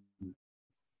I'm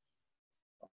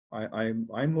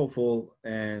hopeful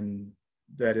and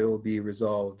that it'll be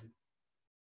resolved.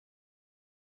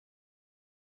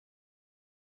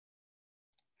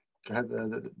 Go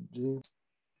ahead, Jean.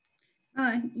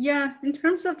 Yeah, in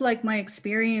terms of like my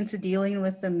experience dealing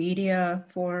with the media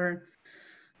for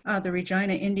the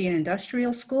Regina Indian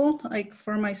Industrial School, like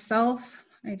for myself,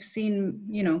 I've seen,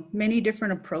 many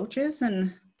different approaches,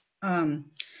 and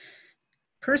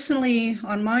personally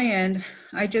on my end,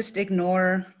 I just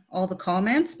ignore all the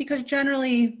comments, because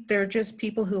generally they're just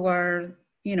people who are,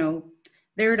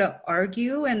 there to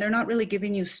argue, and they're not really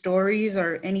giving you stories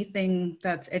or anything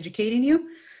that's educating you.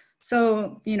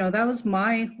 So, that was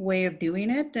my way of doing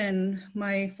it. And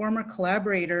my former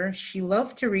collaborator, she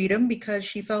loved to read them because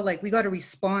she felt like we got to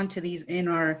respond to these in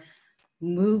our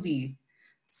movie.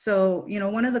 So,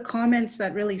 one of the comments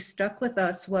that really stuck with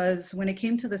us was when it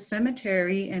came to the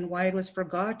cemetery and why it was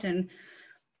forgotten.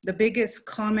 The biggest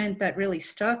comment that really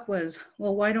stuck was,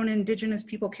 well, why don't Indigenous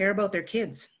people care about their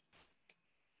kids?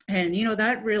 And,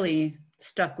 that really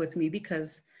stuck with me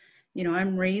because,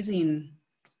 I'm raising,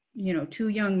 2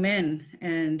 young men,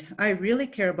 and I really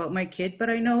care about my kid, but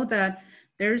I know that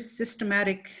there's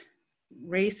systematic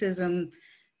racism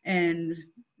and,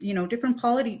 different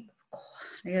policies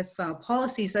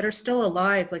that are still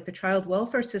alive, like the child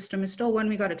welfare system is still one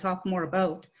we got to talk more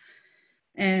about.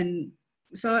 And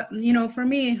so, for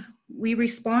me, we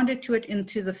responded to it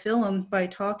into the film by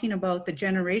talking about the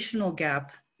generational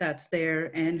gap that's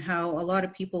there, and how a lot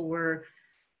of people were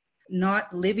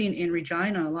not living in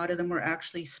Regina. A lot of them were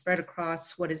actually spread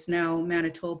across what is now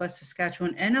Manitoba,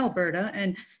 Saskatchewan, and Alberta,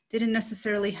 and didn't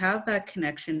necessarily have that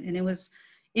connection. And it was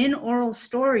in oral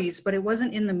stories, but it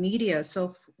wasn't in the media.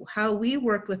 So how we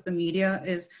worked with the media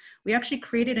is we actually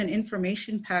created an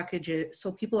information package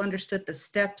so people understood the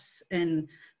steps and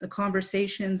the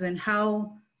conversations and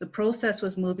how the process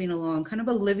was moving along, kind of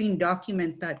a living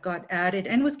document that got added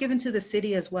and was given to the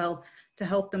city as well to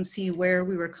help them see where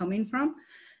we were coming from.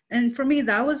 And for me,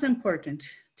 that was important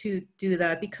to do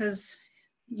that because,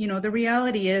 the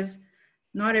reality is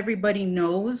not everybody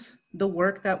knows the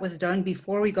work that was done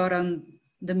before we got on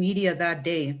the media that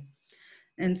day.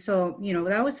 And so,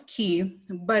 that was key.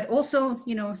 But also,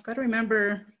 got to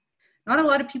remember, not a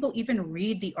lot of people even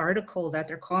read the article that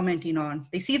they're commenting on.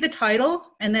 They see the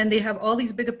title and then they have all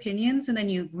these big opinions, and then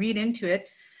you read into it.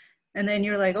 And then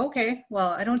you're like, okay,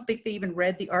 well, I don't think they even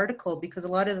read the article because a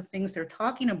lot of the things they're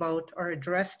talking about are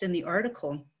addressed in the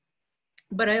article.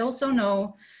 But I also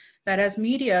know that as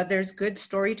media, there's good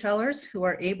storytellers who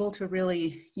are able to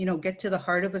really, get to the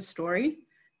heart of a story.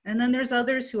 And then there's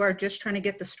others who are just trying to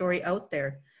get the story out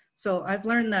there. So I've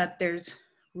learned that there's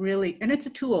really, and it's a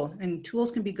tool, and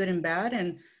tools can be good and bad.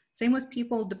 And same with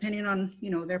people depending on,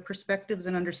 their perspectives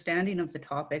and understanding of the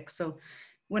topic. So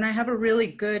when I have a really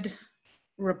good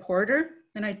reporter,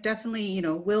 then I definitely,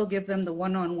 will give them the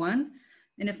one-on-one.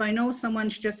 And if I know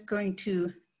someone's just going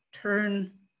to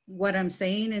turn what I'm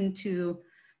saying into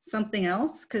something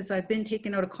else, because I've been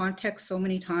taken out of context so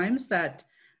many times that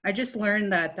I just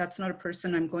learned that that's not a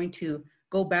person I'm going to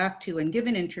go back to and give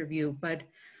an interview. But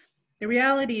the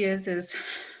reality is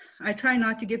I try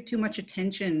not to give too much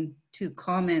attention to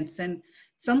comments, and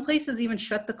some places even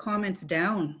shut the comments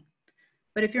down.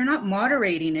 But if you're not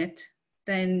moderating it,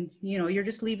 then you're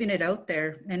just leaving it out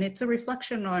there, and it's a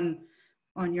reflection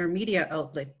on your media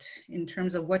outlet in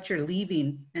terms of what you're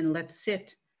leaving and let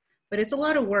sit. But it's a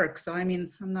lot of work, so I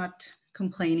mean, I'm not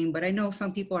complaining, but I know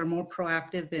some people are more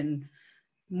proactive in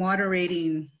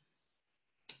moderating,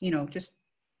 just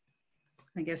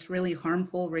I guess, really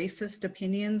harmful racist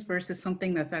opinions versus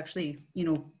something that's actually, you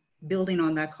know, building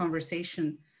on that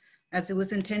conversation as it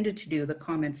was intended to do, the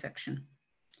comment section.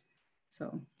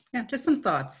 So yeah, just some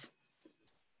thoughts.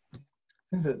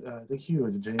 Thank you,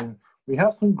 Jane. We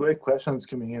have some great questions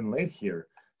coming in late here.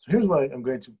 So here's what I'm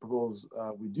going to propose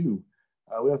we do.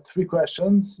 We have 3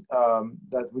 questions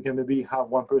that we can maybe have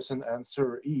one person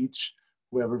answer each,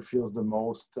 whoever feels the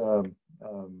most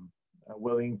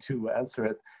willing to answer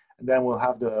it. And then we'll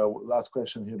have the last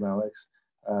question here by Alex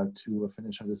to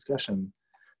finish our discussion.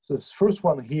 So this first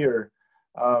one here,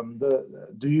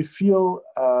 do you feel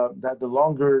that the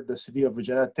longer the city of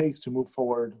Regina takes to move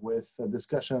forward with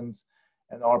discussions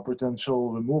and our potential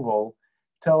removal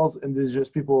tells Indigenous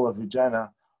people of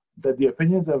Regina that the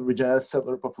opinions of Regina's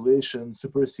settler population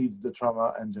supersedes the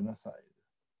trauma and genocide?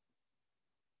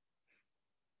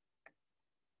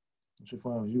 If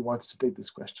one of you wants to take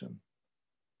this question.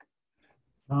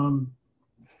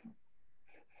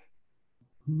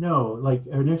 No, like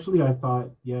initially I thought,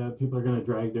 yeah, people are going to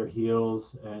drag their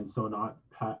heels and so not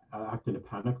act in a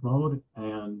panic mode.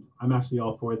 And I'm actually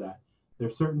all for that.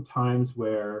 There's certain times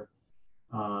where,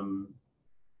 for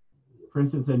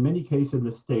instance, in many cases in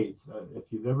the States, if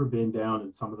you've ever been down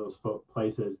in some of those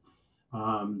places,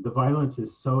 the violence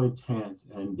is so intense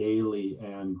and daily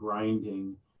and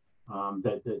grinding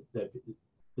that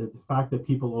the fact that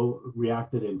people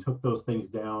reacted and took those things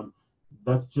down,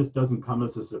 that just doesn't come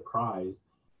as a surprise.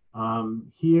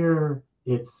 Here,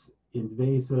 it's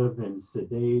invasive and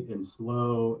sedate and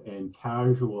slow and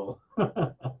casual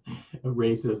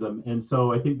racism. And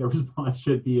so I think the response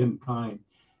should be in kind.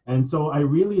 And so I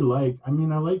really like, I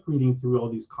like reading through all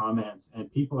these comments,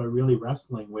 and people are really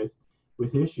wrestling with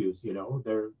issues, you know,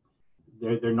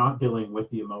 they're not dealing with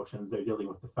the emotions, they're dealing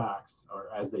with the facts or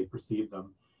as they perceive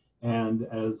them. And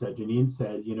as Janine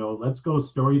said, you know, let's go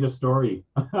story to story.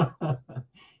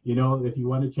 You know, if you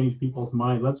want to change people's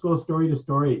mind, let's go story to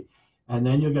story. And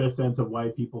then you'll get a sense of why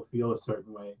people feel a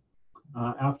certain way.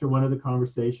 After one of the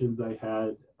conversations I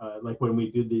had, like when we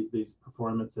do these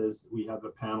performances, we have a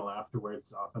panel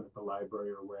afterwards, often at the library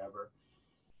or wherever.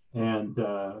 And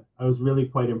I was really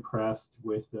quite impressed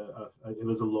with, it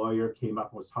was a lawyer came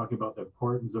up and was talking about the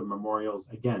importance of memorials,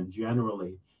 again,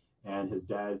 generally, and his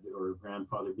dad or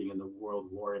grandfather being in the World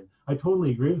War. And I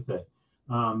totally agree with it.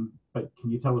 But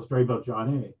can you tell a story about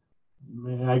John A?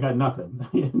 I got nothing,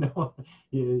 you know,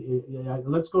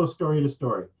 let's go story to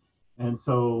story. And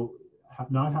so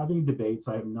not having debates,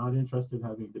 I am not interested in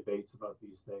having debates about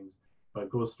these things, but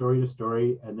go story to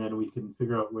story, and then we can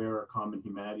figure out where our common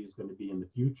humanity is going to be in the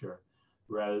future,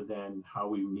 rather than how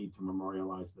we need to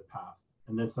memorialize the past.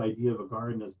 And this idea of a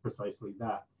garden is precisely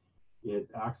that. It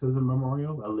acts as a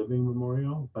memorial, a living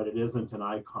memorial, but it isn't an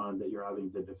icon that you're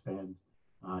having to defend.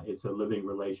 It's a living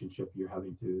relationship you're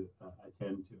having to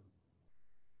attend to.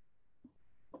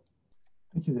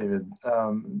 Thank you, David.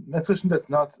 Next question that's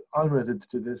not unrelated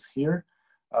to this here.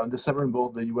 This summer in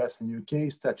both the US and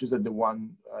UK, statues like the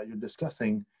one you're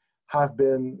discussing have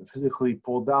been physically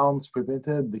pulled down, spray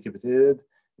painted, decapitated,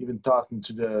 even tossed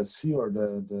into the sea or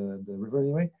the river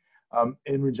anyway.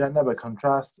 In Regina, by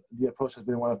contrast, the approach has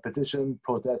been one of petition,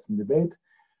 protest, and debate.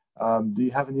 Do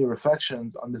you have any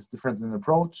reflections on this difference in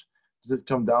approach? Does it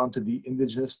come down to the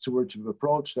Indigenous stewardship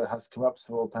approach that has come up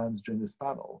several times during this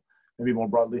panel? Maybe more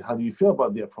broadly, how do you feel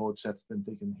about the approach that's been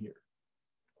taken here?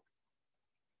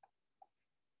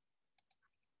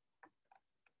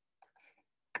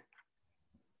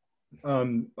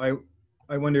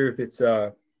 I wonder if it's,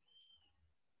 I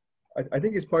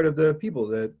think it's part of the people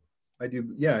that I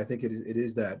do. Yeah, I think it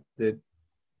is that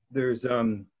there's,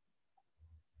 you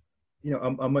know,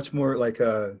 a much more like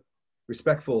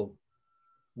respectful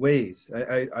ways.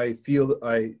 I feel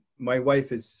my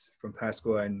wife is from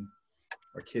Pasqua and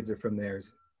our kids are from there.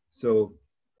 So,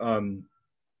 you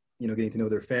know, getting to know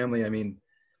their family. I mean,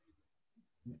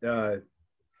 again,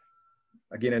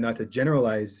 and not to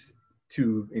generalize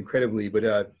too incredibly,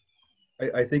 but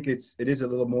I think it is a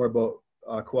little more about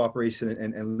cooperation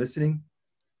and listening.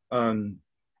 At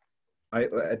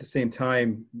the same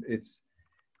time,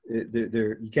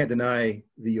 you can't deny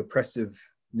the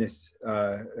oppressiveness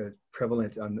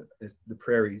prevalent on the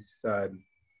prairies,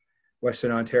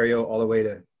 Western Ontario, all the way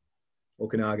to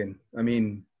Okanagan. I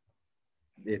mean,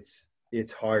 it's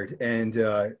hard, and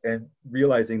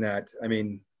realizing that. I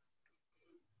mean,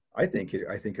 I think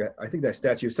that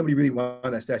statue, if somebody really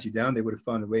wanted that statue down, they would have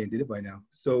found a way and did it by now.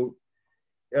 So,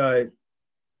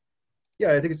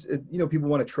 yeah, I think it's, you know, people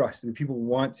want to trust, and people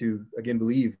want to, again,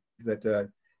 believe that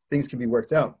things can be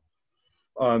worked out.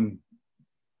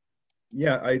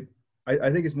 Yeah, I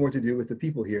think it's more to do with the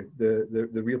people here,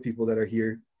 the real people that are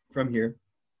here, from here,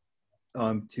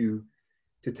 to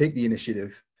take the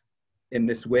initiative in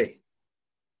this way.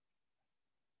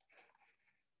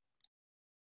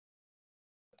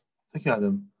 Thank you,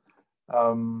 Adam.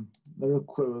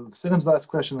 Second to last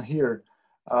question here.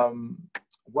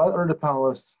 What are the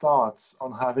panelists' thoughts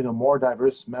on having a more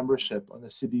diverse membership on the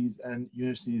cities and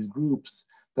universities groups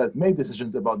that make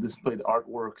decisions about displayed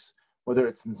artworks, whether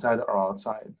it's inside or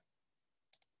outside?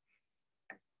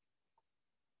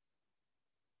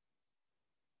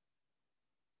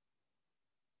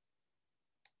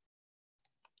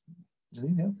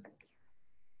 Janine,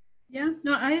 Yeah,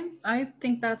 no, I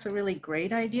think that's a really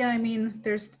great idea. I mean,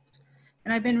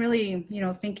 and I've been really,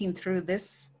 thinking through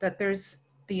this, that there's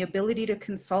the ability to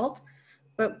consult,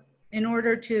 but in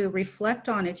order to reflect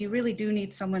on it, you really do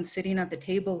need someone sitting at the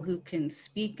table who can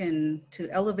speak and to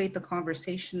elevate the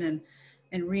conversation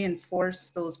and reinforce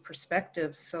those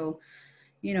perspectives. So,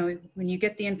 when you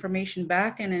get the information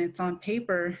back and it's on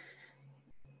paper,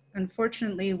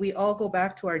 unfortunately, we all go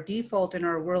back to our default and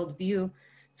our worldview.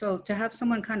 So to have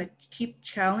someone kind of keep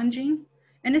challenging,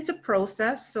 and it's a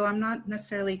process, so I'm not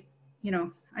necessarily,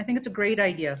 I think it's a great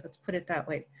idea, let's put it that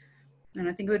way. And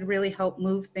I think it would really help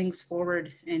move things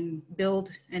forward and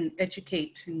build and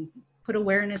educate and put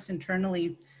awareness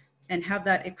internally and have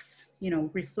that,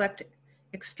 reflect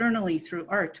externally through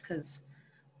art, because,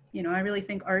 I really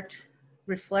think art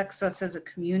reflects us as a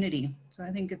community. So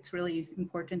I think it's really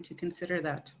important to consider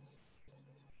that.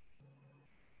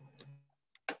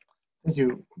 Thank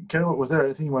you. Carol, was there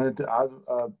anything you wanted to add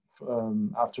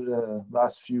after the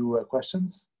last few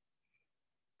questions?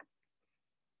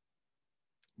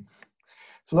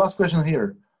 So last question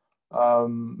here,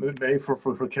 maybe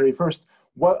for Carrie first.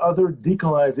 What other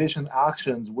decolonization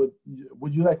actions would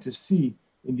you like to see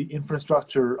in the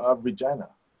infrastructure of Regina?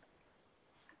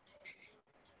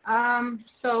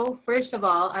 So first of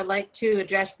all, I'd like to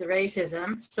address the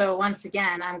racism. So once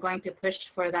again, I'm going to push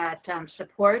for that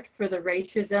support for the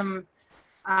racism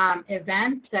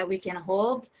event that we can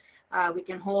hold. We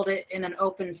can hold it in an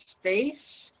open space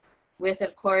with,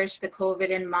 of course, the COVID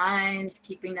in mind,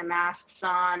 keeping the masks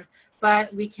on,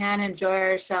 but we can enjoy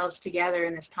ourselves together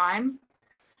in this time.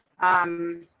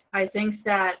 I think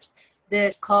that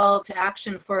this call to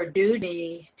action for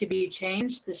Dudney to be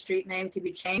changed, the street name to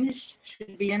be changed,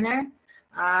 should be in there,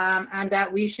 and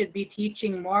that we should be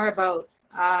teaching more about,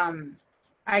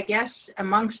 I guess,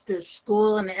 amongst the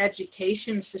school and the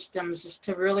education systems, is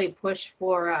to really push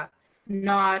for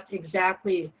not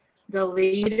exactly the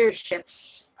leaderships,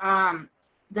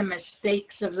 the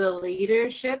mistakes of the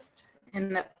leadership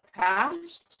in the past,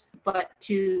 but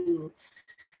to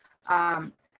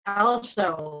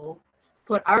also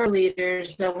put our leaders,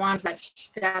 the ones that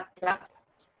stepped up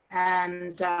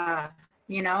and,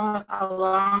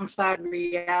 alongside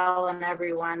Riel and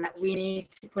everyone, that we need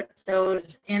to put those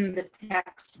in the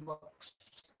textbooks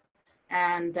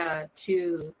and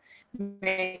to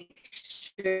make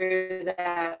sure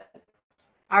that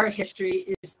our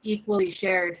history is equally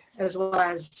shared as well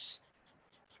as,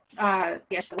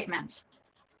 yes, white men's.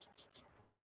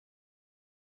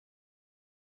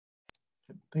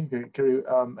 Thank you, Carrie.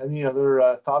 Any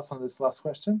other thoughts on this last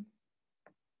question?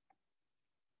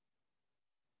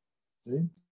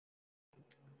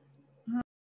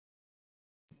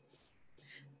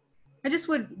 I just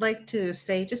would like to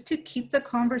say, just to keep the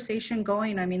conversation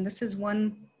going. I mean, this is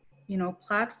one,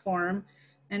 platform,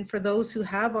 and for those who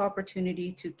have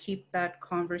opportunity to keep that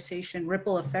conversation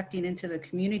ripple affecting into the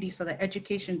community so that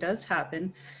education does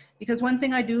happen. Because one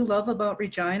thing I do love about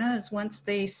Regina is once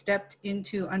they stepped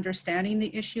into understanding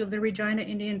the issue of the Regina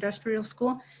Indian Industrial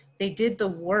School, they did the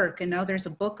work, and now there's a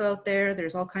book out there,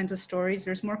 there's all kinds of stories,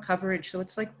 there's more coverage. So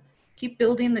it's like, keep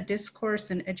building the discourse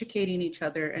and educating each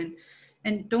other,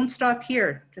 and don't stop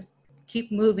here, just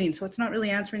keep moving. So it's not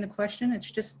really answering the question,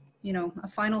 it's just, a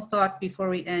final thought before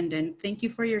we end. And thank you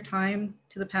for your time,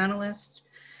 to the panelists,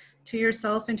 to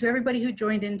yourself, and to everybody who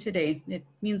joined in today. It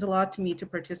means a lot to me to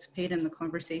participate in the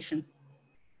conversation.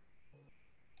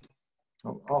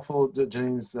 I'll follow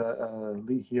Janine's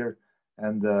lead here,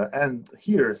 and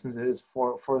here, since it is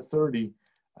 4:30,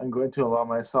 I'm going to allow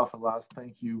myself a last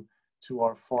thank you to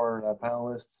our four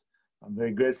panelists. I'm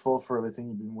very grateful for everything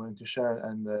you've been willing to share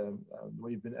and the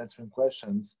way you've been answering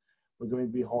questions. We're going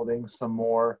to be holding some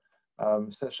more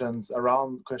sessions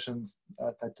around questions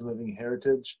tied to living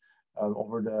heritage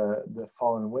over the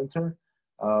fall and winter.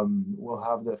 We'll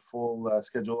have the full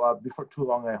schedule up before too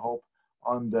long, I hope,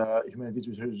 on the Humanities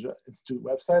Research Institute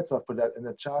website. So I'll put that in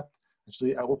the chat.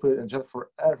 Actually, I will put it in the chat for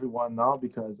everyone now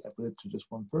because I put it to just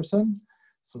one person.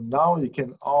 So now you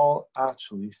can all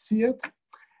actually see it.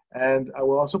 And I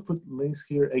will also put links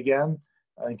here again,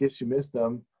 in case you missed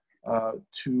them,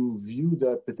 to view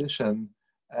the petition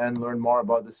and learn more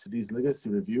about the city's legacy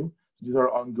review. These are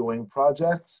ongoing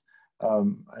projects.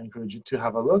 I encourage you to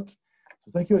have a look.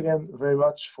 So thank you again very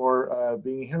much for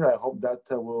being here. I hope that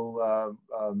we'll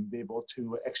be able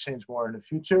to exchange more in the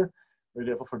future. Very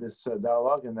grateful for this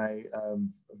dialogue, and I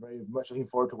am very much looking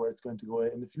forward to where it's going to go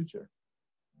in the future.